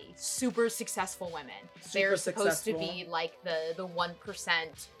wealthy, super successful women. They're supposed to be like the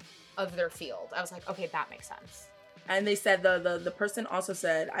 1% of their field. I was like, okay, that makes sense. And they said the person also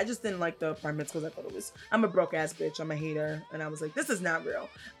said, I just didn't like the apartments because I thought I'm a broke ass bitch, I'm a hater, and I was like, this is not real.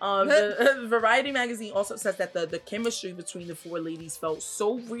 The Variety magazine also says that the chemistry between the four ladies felt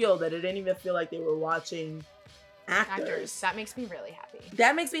so real that it didn't even feel like they were watching actors. That makes me really happy.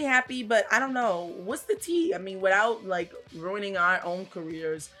 That makes me happy, but I don't know. What's the tea? I mean, without like ruining our own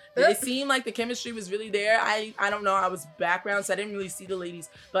careers. Did it seem like the chemistry was really there? I don't know. I was background, so I didn't really see the ladies.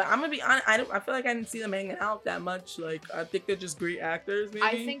 But I'm gonna be honest, I feel like I didn't see them hanging out that much. Like, I think they're just great actors, maybe?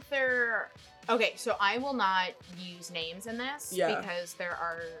 I think they're... Okay, so I will not use names in this because there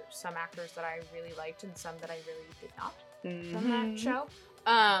are some actors that I really liked and some that I really did not from that show.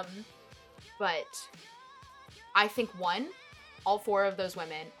 But I think all four of those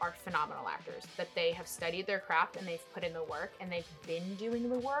women are phenomenal actors, that they have studied their craft and they've put in the work and they've been doing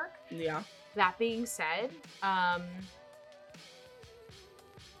the work. Yeah. That being said, I'm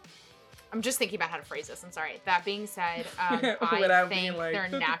just thinking about how to phrase this. I'm sorry. That being said, I think their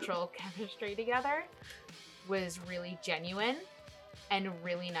natural chemistry together was really genuine and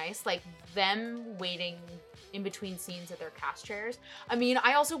really nice. Like them waiting in between scenes at their cast chairs. I mean,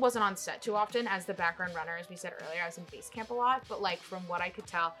 I also wasn't on set too often as the background runner, as we said earlier. I was in base camp a lot, but like from what I could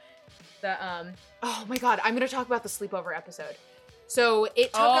tell, oh my god, I'm gonna talk about the sleepover episode. So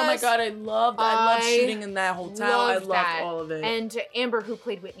it took us... my god, I loved shooting in that hotel. I loved all of it. And Amber, who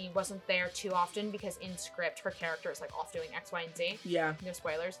played Whitney, wasn't there too often because in script her character is like off doing X, Y, and Z. Yeah. No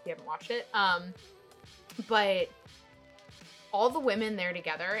spoilers if you haven't watched it. But all the women there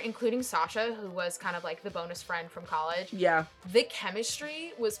together, including Sasha, who was kind of like the bonus friend from college. Yeah. The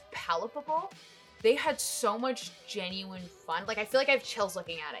chemistry was palpable. They had so much genuine fun. Like, I feel like I have chills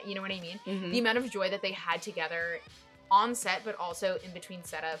looking at it. You know what I mean? The amount of joy that they had together on set, but also in between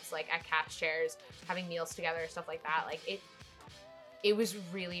setups, like at cast chairs, having meals together, stuff like that. Like, it was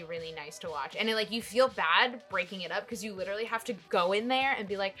really, really nice to watch. And like, you feel bad breaking it up because you literally have to go in there and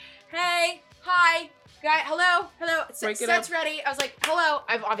be like, hey, hi, guy, hello, set's ready. I was like, hello.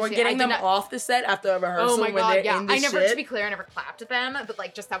 We're getting them off the set after a rehearsal. Oh my god, yeah. I never, to be clear, I never clapped at them, but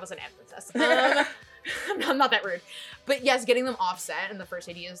like, just that was an emphasis. I'm not that rude. But yes, getting them off set, and the first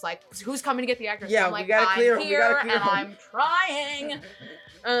AD is like, who's coming to get the actors? Yeah, I'm like, we gotta clear them. and I'm trying.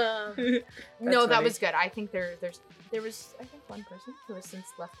 No, that was good. I think there was, I think, one person who has since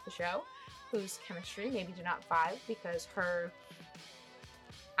left the show whose chemistry maybe did not vibe because her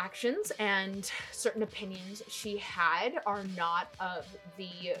actions and certain opinions she had are not of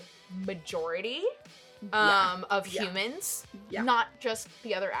the majority of humans. Yeah. Not just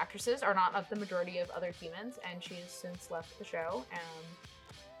the other actresses are not of the majority of other humans, and she's since left the show.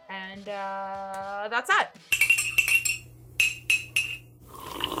 And that's that.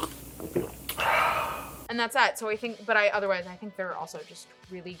 And that's that. So I think, otherwise I think they're also just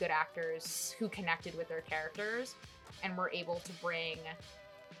really good actors who connected with their characters and were able to bring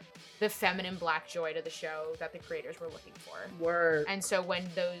the feminine black joy to the show that the creators were looking for. Word. And so when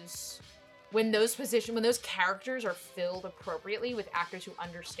those characters are filled appropriately with actors who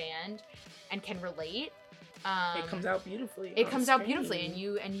understand and can relate, it comes out beautifully.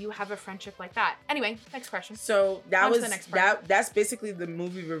 and you have a friendship like that. Anyway, next question. So that's basically the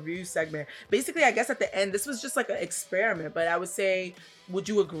movie review segment. Basically, I guess at the end, this was just like an experiment, but I would say, would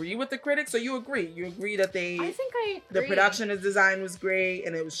you agree with the critics? So you agree that I think I agree. The production design was great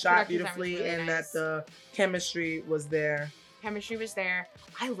and it was shot beautifully, really and nice. That the chemistry was there. Chemistry was there.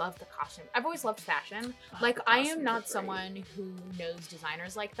 I love the costume. I've always loved fashion. Like, I am not someone who knows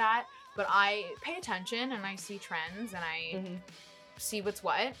designers like that, but I pay attention and I see trends and I see what's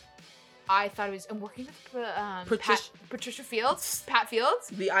what. I thought it was, I'm working with Patricia Fields, Pat Fields.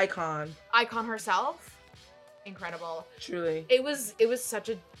 The icon. Icon herself. Incredible. Truly. It was such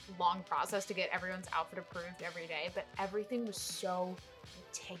a long process to get everyone's outfit approved every day, but everything was so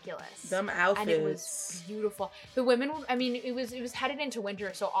meticulous. Them outfits. And it was beautiful. The women, I mean, it was headed into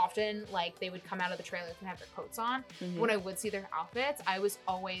winter, so often, like, they would come out of the trailers and have their coats on. When I would see their outfits, I was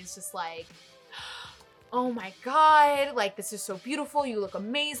always just like, oh my God, like, this is so beautiful. You look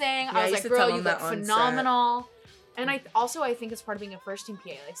amazing. Yeah, I was like, girl, you look phenomenal. And I think it's part of being a first team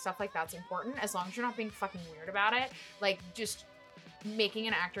PA, like, stuff like that's important, as long as you're not being fucking weird about it. Like, just making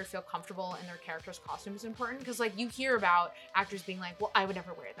an actor feel comfortable in their character's costume is important, because, like, you hear about actors being like, well, I would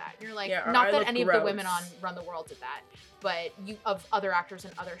never wear that. And you're like, not that any of the women on Run the World did that, but of other actors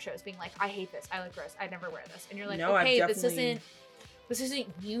in other shows being like, I hate this, I look gross, I'd never wear this. And you're like, no, okay, this isn't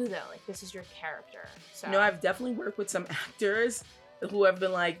you though, like, this is your character. So no, I've definitely worked with some actors who have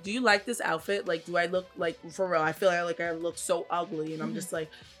been like, do you like this outfit? Like, do I look, like, for real, I feel like I look so ugly, and I'm just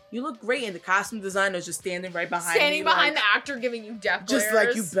like, you look great, and the costume designer's just standing right behind me, behind the actor, giving you death glares. Just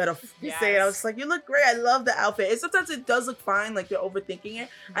like, you better say it. I was like, you look great. I love the outfit. And sometimes it does look fine, like they're overthinking it.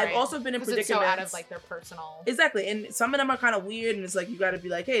 Right. I've also been in predicaments. It's so out of, like, their personal. Exactly, and some of them are kind of weird, and it's like, you got to be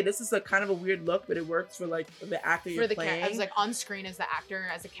like, hey, this is a kind of a weird look, but it works for, like, the actor you're playing. I was like, on screen as the actor,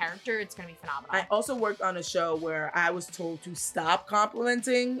 as a character, it's gonna be phenomenal. I also worked on a show where I was told to stop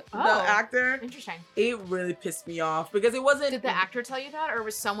complimenting the actor. Interesting. It really pissed me off because it wasn't. Did the actor tell you that, or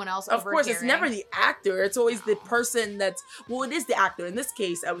was someone else? Of course, it's never the actor. It's always the person that's, well, it is the actor. In this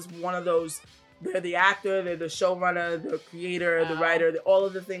case, I was one of those, they're the actor, they're the showrunner, the creator, the writer, all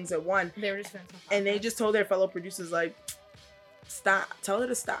of the things at one. They were just doing something. And they just told their fellow producers, like, stop, tell her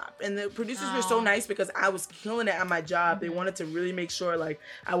to stop. And the producers were so nice because I was killing it at my job. They wanted to really make sure, like,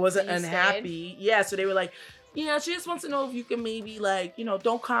 I wasn't unhappy. Yeah, so they were like, yeah, she just wants to know if you can maybe, like, you know,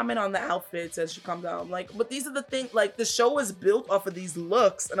 don't comment on the outfits as she comes out. I'm like, but these are the things, like, the show is built off of these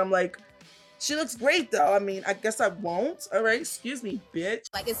looks. And I'm like, she looks great, though. I mean, I guess I won't. All right, excuse me,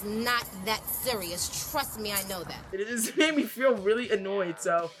 bitch. Like, it's not that serious. Trust me, I know that. It just made me feel really annoyed.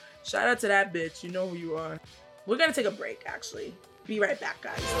 So, shout out to that bitch. You know who you are. We're going to take a break, actually. Be right back,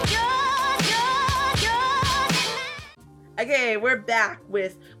 guys. Okay, we're back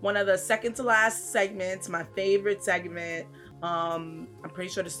with one of the second to last segments, my favorite segment. I'm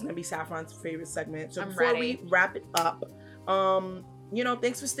pretty sure this is going to be Saffron's favorite segment. So, before we wrap it up, you know,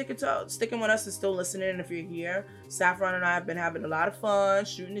 thanks for sticking with us and still listening. And if you're here, Saffron and I have been having a lot of fun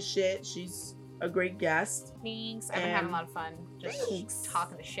shooting the shit. She's a great guest. Thanks. I've been having a lot of fun just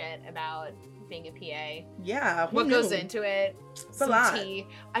talking the shit about being a PA. Yeah. What goes into it? It's a lot. Tea.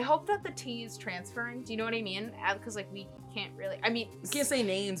 I hope that the tea is transferring. Do you know what I mean? Because, like, we can't really, I mean, we can't say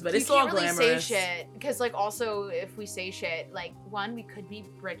names, but it's all glamorous. You can't really say shit, because, like, also, if we say shit, like, one, we could be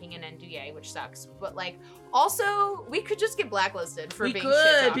breaking an NDA, which sucks, but, like, also, we could just get blacklisted for being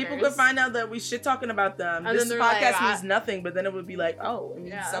shit talkers. People could find out that we shit talking about them. And this podcast means nothing, but then it would be like, oh, it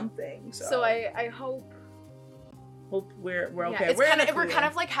means something. So I hope we're okay. It's we're kind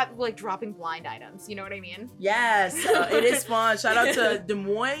of like dropping blind items. You know what I mean? Yes, it is fun. Shout out to Des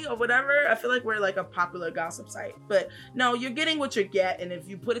Moines or whatever. I feel like we're like a popular gossip site, but no, you're getting what you get, and if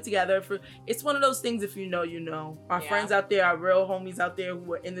you put it together, it's one of those things. If you know, you know. Our friends out there, our real homies out there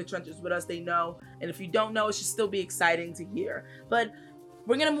who are in the trenches with us, they know. And if you don't know, it should still be exciting to hear. But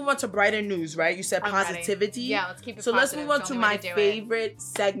we're gonna move on to brighter news, right? You said positivity. Yeah, let's keep it so positive. Let's move on to my favorite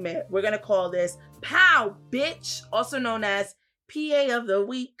segment. We're gonna call this Pow Bitch, also known as PA of the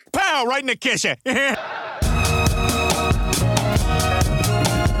Week. Pow, right in the kitchen.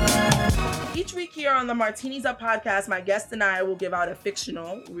 Each week here on the Martini's Up podcast, my guest and I will give out a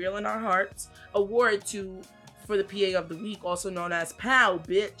fictional, real in our hearts, award to for the PA of the week, also known as POW,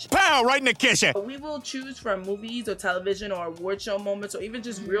 bitch. Pow, right in the kitchen. We will choose from movies or television or award show moments or even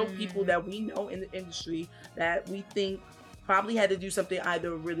just real people that we know in the industry that we think probably had to do something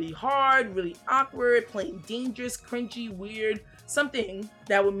either really hard, really awkward, plain dangerous, cringy, weird, something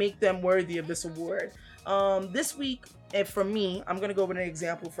that would make them worthy of this award. This week, and for me, I'm going to go with an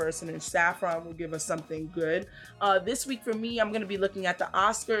example first, and then Saffron will give us something good. This week for me, I'm going to be looking at the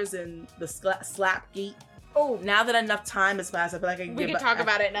Oscars and the Slapgate. Oh, now that enough time has passed, I feel like we can talk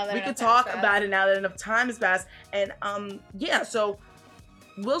about it now that enough time has passed. And yeah, so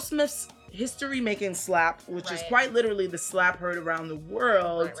Will Smith's history-making slap, which is quite literally the slap heard around the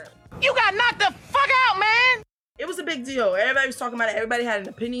world. You got knocked the fuck out, man! It was a big deal. Everybody was talking about it. Everybody had an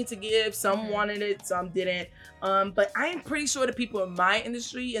opinion to give. Some wanted it, some didn't. But I am pretty sure the people in my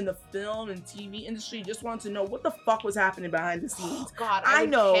industry, in the film and TV industry, just wanted to know what the fuck was happening behind the scenes. Oh, God,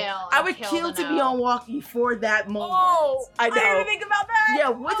 I would kill to be on Walkie for that moment. Oh, I know. I didn't even think about that. Yeah,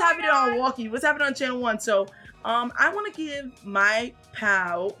 what's happening on Walkie? What's happening on Channel 1? So, I want to give my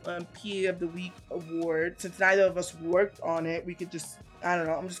POW, PA of the Week award. Since neither of us worked on it, we could just, I don't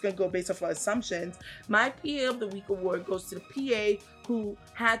know, I'm just going to go based off of assumptions. My PA of the Week award goes to the PA who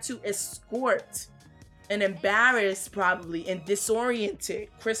had to escort and embarrassed probably and disoriented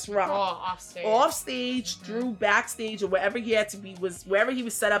Chris Rock off stage through backstage or wherever he had to be, was wherever he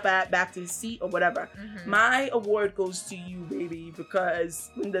was set up at, back to his seat or whatever. My award goes to you, baby,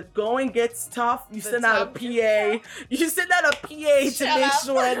 because when the going gets tough, you send out a PA. You send out a PA to make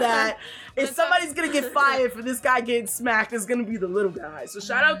sure that if somebody's gonna get fired for this guy getting smacked, it's gonna be the little guy. So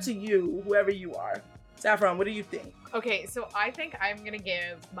shout out to you, whoever you are. Saffron, what do you think? Okay, so I think I'm gonna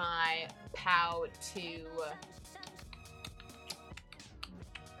give my POW to...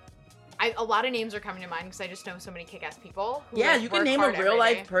 a lot of names are coming to mind because I just know so many kick-ass people. Who, yeah, like, you can name a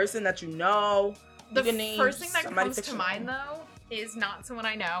real-life person that you know. The first thing that comes to mind, though, is not someone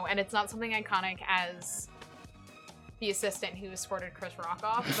I know, and it's not something iconic as the assistant who escorted Chris Rock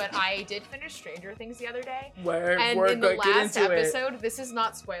off, but I did finish Stranger Things the other day. In the last episode, this is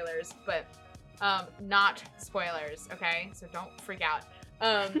not spoilers, but... not spoilers, okay? So don't freak out.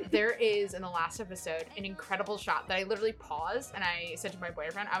 There is, in the last episode, an incredible shot that I literally paused and I said to my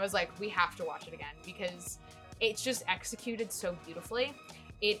boyfriend, I was like, we have to watch it again because it's just executed so beautifully.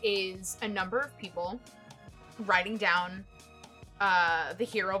 It is a number of people riding down the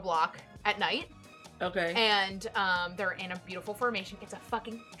hero block at night. Okay. And they're in a beautiful formation. It's a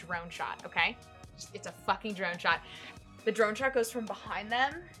fucking drone shot, okay? It's a fucking drone shot. The drone shot goes from behind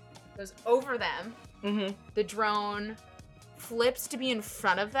them, goes over them. The drone flips to be in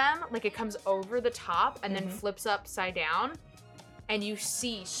front of them, like it comes over the top and then flips upside down, and you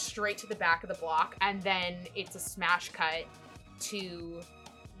see straight to the back of the block, and then it's a smash cut to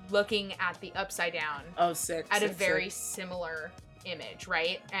looking at the upside down. Oh, sick. At a very similar image,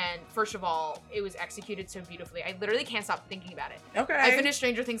 right? And first of all, it was executed so beautifully. I literally can't stop thinking about it. Okay. I finished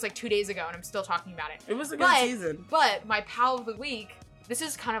Stranger Things like 2 days ago and I'm still talking about it. It was a good season. But my POW of the week, this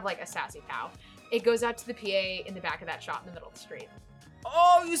is kind of like a sassy POW. It goes out to the PA in the back of that shot in the middle of the street.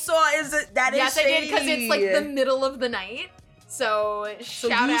 Oh, you saw? Is it that? Yes, is shady. I did, because it's like the middle of the night. So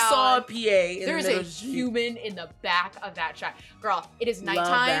shout you out. Saw a PA. There's a human in the back of that shot. Girl, it is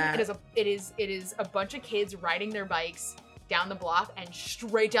nighttime. It is a bunch of kids riding their bikes down the block and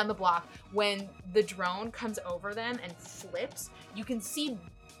straight down the block. When the drone comes over them and flips, you can see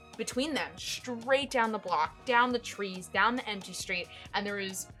between them straight down the block, down the trees, down the empty street, and there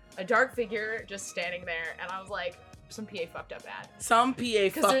is a dark figure just standing there. And I was like, some PA fucked up bad. Some PA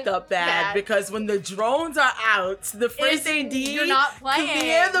fucked up bad because when the drones are out, the first AD, you're not playing.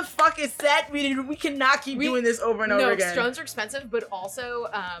 Clear the fucking set. We cannot keep doing this over and over again. No, drones are expensive, but also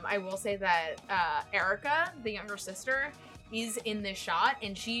I will say that Erica, the younger sister, is in this shot,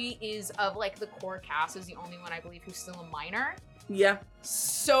 and she is of like the core cast, is the only one I believe who's still a minor. Yeah.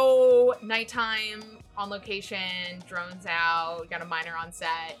 So nighttime, on location, drones out, got a minor on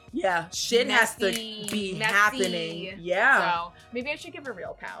set. Yeah, shit has to be happening. Yeah. So maybe I should give a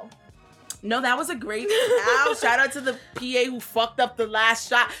real POW. No, that was a great POW. Shout out to the PA who fucked up the last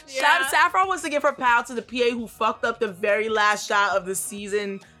shot. Yeah. Saffron wants to give her POW to the PA who fucked up the very last shot of the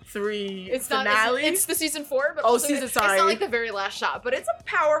season 3 finale. It's the season 4, but sorry. It's not like the very last shot, but it's a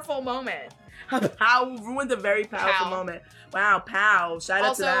powerful moment. POW ruined a very powerful moment. Wow, POW. Shout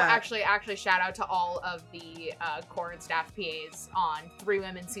out to that. Also, actually, shout out to all of the core and staff PAs on 3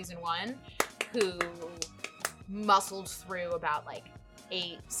 Women Season 1 who muscled through about like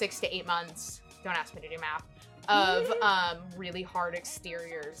 6 to 8 months, don't ask me to do math, of really hard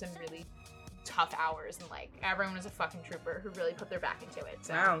exteriors and really tough hours, and like everyone was a fucking trooper who really put their back into it.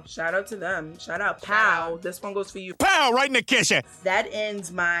 So. Wow, shout out to them. Shout out, Pow. This one goes for you. Pow, right in the kitchen. That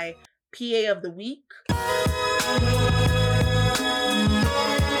ends my PA of the week.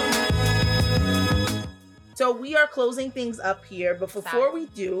 So we are closing things up here, but before we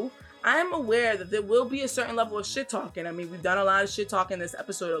do, I'm aware that there will be a certain level of shit talking. I mean, we've done a lot of shit talking this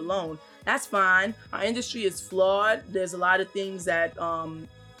episode alone. That's fine. Our industry is flawed. There's a lot of things that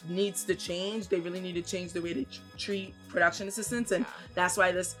needs to change. They really need to change the way they treat production assistants, and that's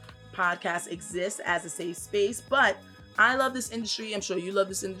why this podcast exists as a safe space. But I love this industry. I'm sure you love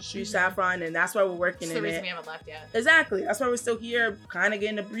this industry, Saffron, and that's why we're working in it. That's the reason we haven't left yet. Exactly. That's why we're still here, kind of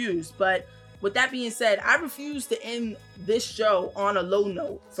getting abused. But with that being said, I refuse to end this show on a low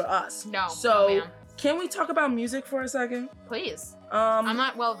note for us. No. So can we talk about music for a second? Please. I'm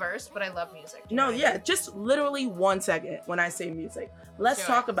not well versed, but I love music. No, yeah, just literally 1 second when I say music. Let's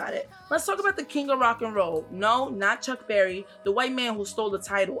talk about it. Let's talk about the king of rock and roll. No, not Chuck Berry, the white man who stole the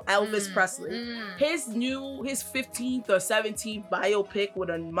title, Elvis Presley. His 15th or 17th biopic with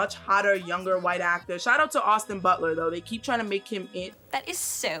a much hotter, younger white actor. Shout out to Austin Butler, though. They keep trying to make him it. That is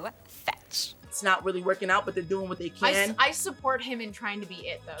so fetch. It's not really working out, but they're doing what they can. I support him in trying to be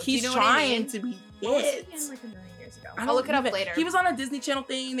it, though. He's trying to be it. Was he in like a million years ago? I'll look it up later. He was on a Disney Channel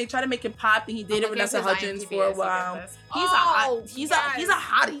thing. They tried to make him pop, and he dated Vanessa Hudgens for a while. He's a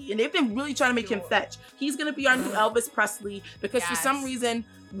hottie, and they've been really trying to make him fetch. He's gonna be our new Elvis Presley because for some reason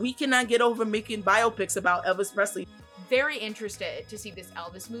we cannot get over making biopics about Elvis Presley. Very interested to see this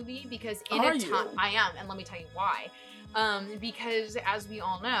Elvis movie because I am, and let me tell you why. Because as we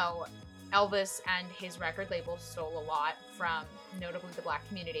all know, Elvis and his record label stole a lot from notably the Black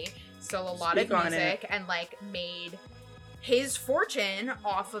community, stole a lot of music and like made his fortune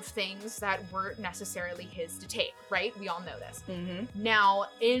off of things that weren't necessarily his to take, right? We all know this. Now,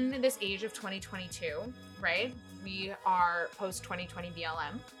 in this age of 2022, right? We are post 2020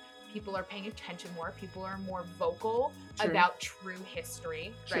 BLM. People are paying attention more. People are more vocal about true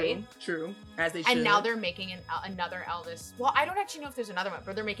history, right? True. As they should. And now they're making another Elvis. Well, I don't actually know if there's another one,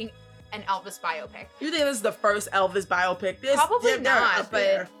 but they're making an Elvis biopic. You think this is the first Elvis biopic? Probably not,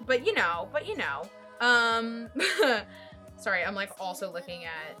 but you know. Sorry, I'm like also looking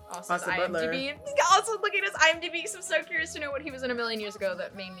at Austin's IMDb. Also looking at his IMDb, so I'm so curious to know what he was in a million years ago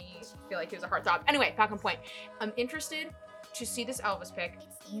that made me feel like he was a heartthrob. Anyway, back on point. I'm interested to see this Elvis pic,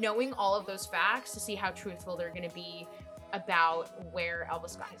 knowing all of those facts, to see how truthful they're going to be about where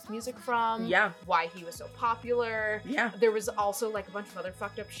Elvis got his music from, why he was so popular. There was also like a bunch of other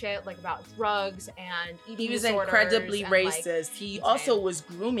fucked up shit, like about drugs and eating disorders. He was incredibly racist. He also was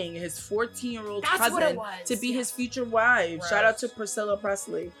grooming his 14-year-old cousin to be his future wife. Gross. Shout out to Priscilla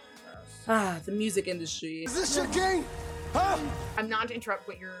Presley. The music industry. Is this your game? Huh? I'm not to interrupt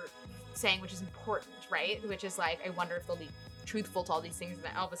what you're saying, which is important, right? Which is like, I wonder if they'll be truthful to all these things in the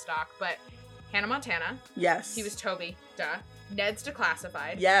Elvis doc, but Hannah Montana. Yes. He was Toby. Duh. Ned's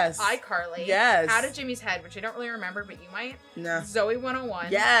Declassified. Yes. iCarly. Yes. Out of Jimmy's Head, which I don't really remember, but you might. No. Zoe 101.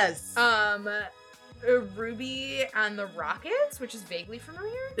 Yes. Ruby and the Rockets, which is vaguely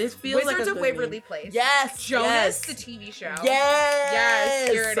familiar. This feels Wizards like of Waverly Place. Yes. Jonas, the TV show. Yes.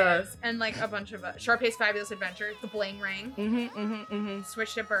 Here it is. And like a bunch of Sharpay's Fabulous Adventure, The Bling Ring.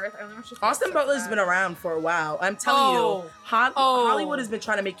 Switched at Birth. I only watched Austin Butler's been around for a while. I'm telling you, Hollywood has been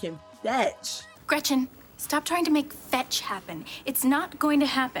trying to make him fetch. Gretchen, stop trying to make fetch happen. It's not going to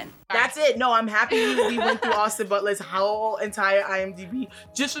happen. That's it. No, I'm happy we went through Austin Butler's whole entire IMDb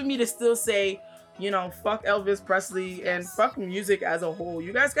just for me to still say, you know, fuck Elvis Presley and fuck music as a whole.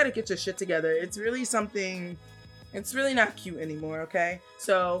 You guys got to get your shit together. It's really something, it's really not cute anymore, okay?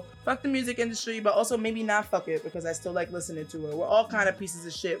 So fuck the music industry, but also maybe not fuck it because I still like listening to it. We're all kind of pieces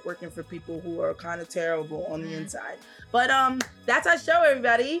of shit working for people who are kind of terrible on the inside. But that's our show,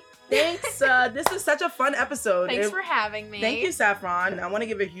 everybody. Thanks. This was such a fun episode. Thanks for having me. Thank you, Saffron. I want to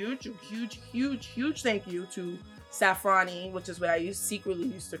give a huge thank you to Saffroni, which is what I secretly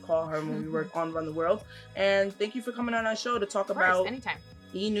used to call her when we worked on Run the World. And thank you for coming on our show to talk about anytime.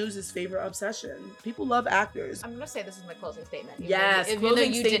 E-News' favorite obsession. People love actors. I'm gonna say this is my closing statement. Even though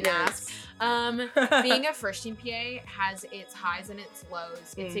you didn't ask. Being a first team PA has its highs and its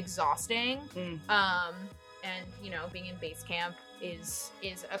lows. It's exhausting. And you know, being in base camp is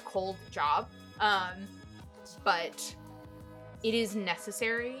a cold job. But it is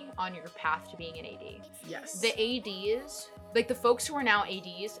necessary on your path to being an AD. Yes. The ADs, like the folks who are now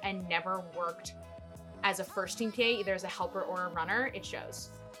ADs and never worked as a first team PA, either as a helper or a runner, it shows.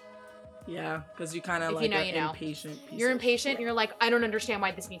 Yeah, because you kind of like impatient. You're impatient. You're like, I don't understand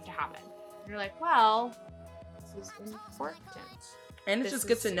why this needs to happen. And you're like, well, this is important. And it's just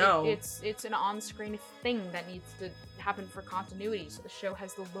good to know. It's an on-screen thing that needs to happen for continuity, so the show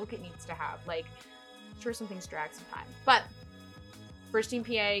has the look it needs to have. Like, sure, some things drag some time, but first team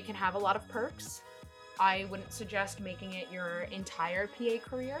PA can have a lot of perks. I wouldn't suggest making it your entire PA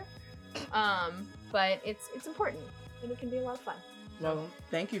career, but it's important, and it can be a lot of fun. Well,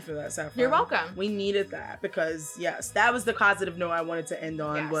 thank you for that, Saffron. You're welcome. We needed that because, yes, that was the positive note I wanted to end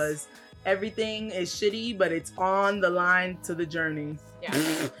on. Yes. Was everything is shitty, but it's on the line to the journey.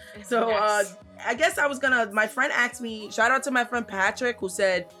 Yeah. So, Yes. I guess my friend asked me, shout out to my friend Patrick, who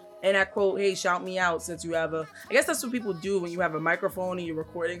said, and I quote, "Hey, shout me out since you have I guess that's what people do when you have a microphone and you're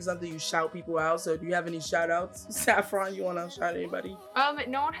recording something, you shout people out. So do you have any shout outs? Saffron, you want to shout anybody?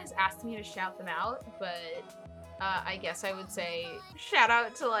 No one has asked me to shout them out, but I guess I would say shout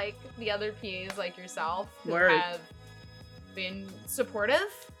out to like the other PAs like yourself who have been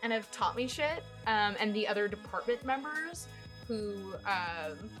supportive and have taught me shit, and the other department members who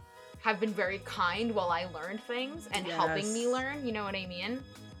have been very kind while I learned things and helping me learn. You know what I mean?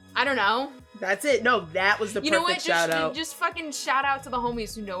 I don't know. That's it. No, that was the perfect shout out. Just fucking shout out to the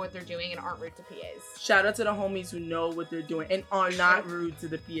homies who know what they're doing and aren't rude to PAs. Shout out to the homies who know what they're doing and are not rude to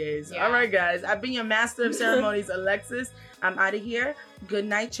the PAs. Yeah. All right, guys. I've been your master of ceremonies, Alexis. I'm out of here. Good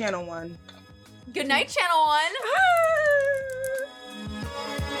night, Channel 1. Good night, Channel 1.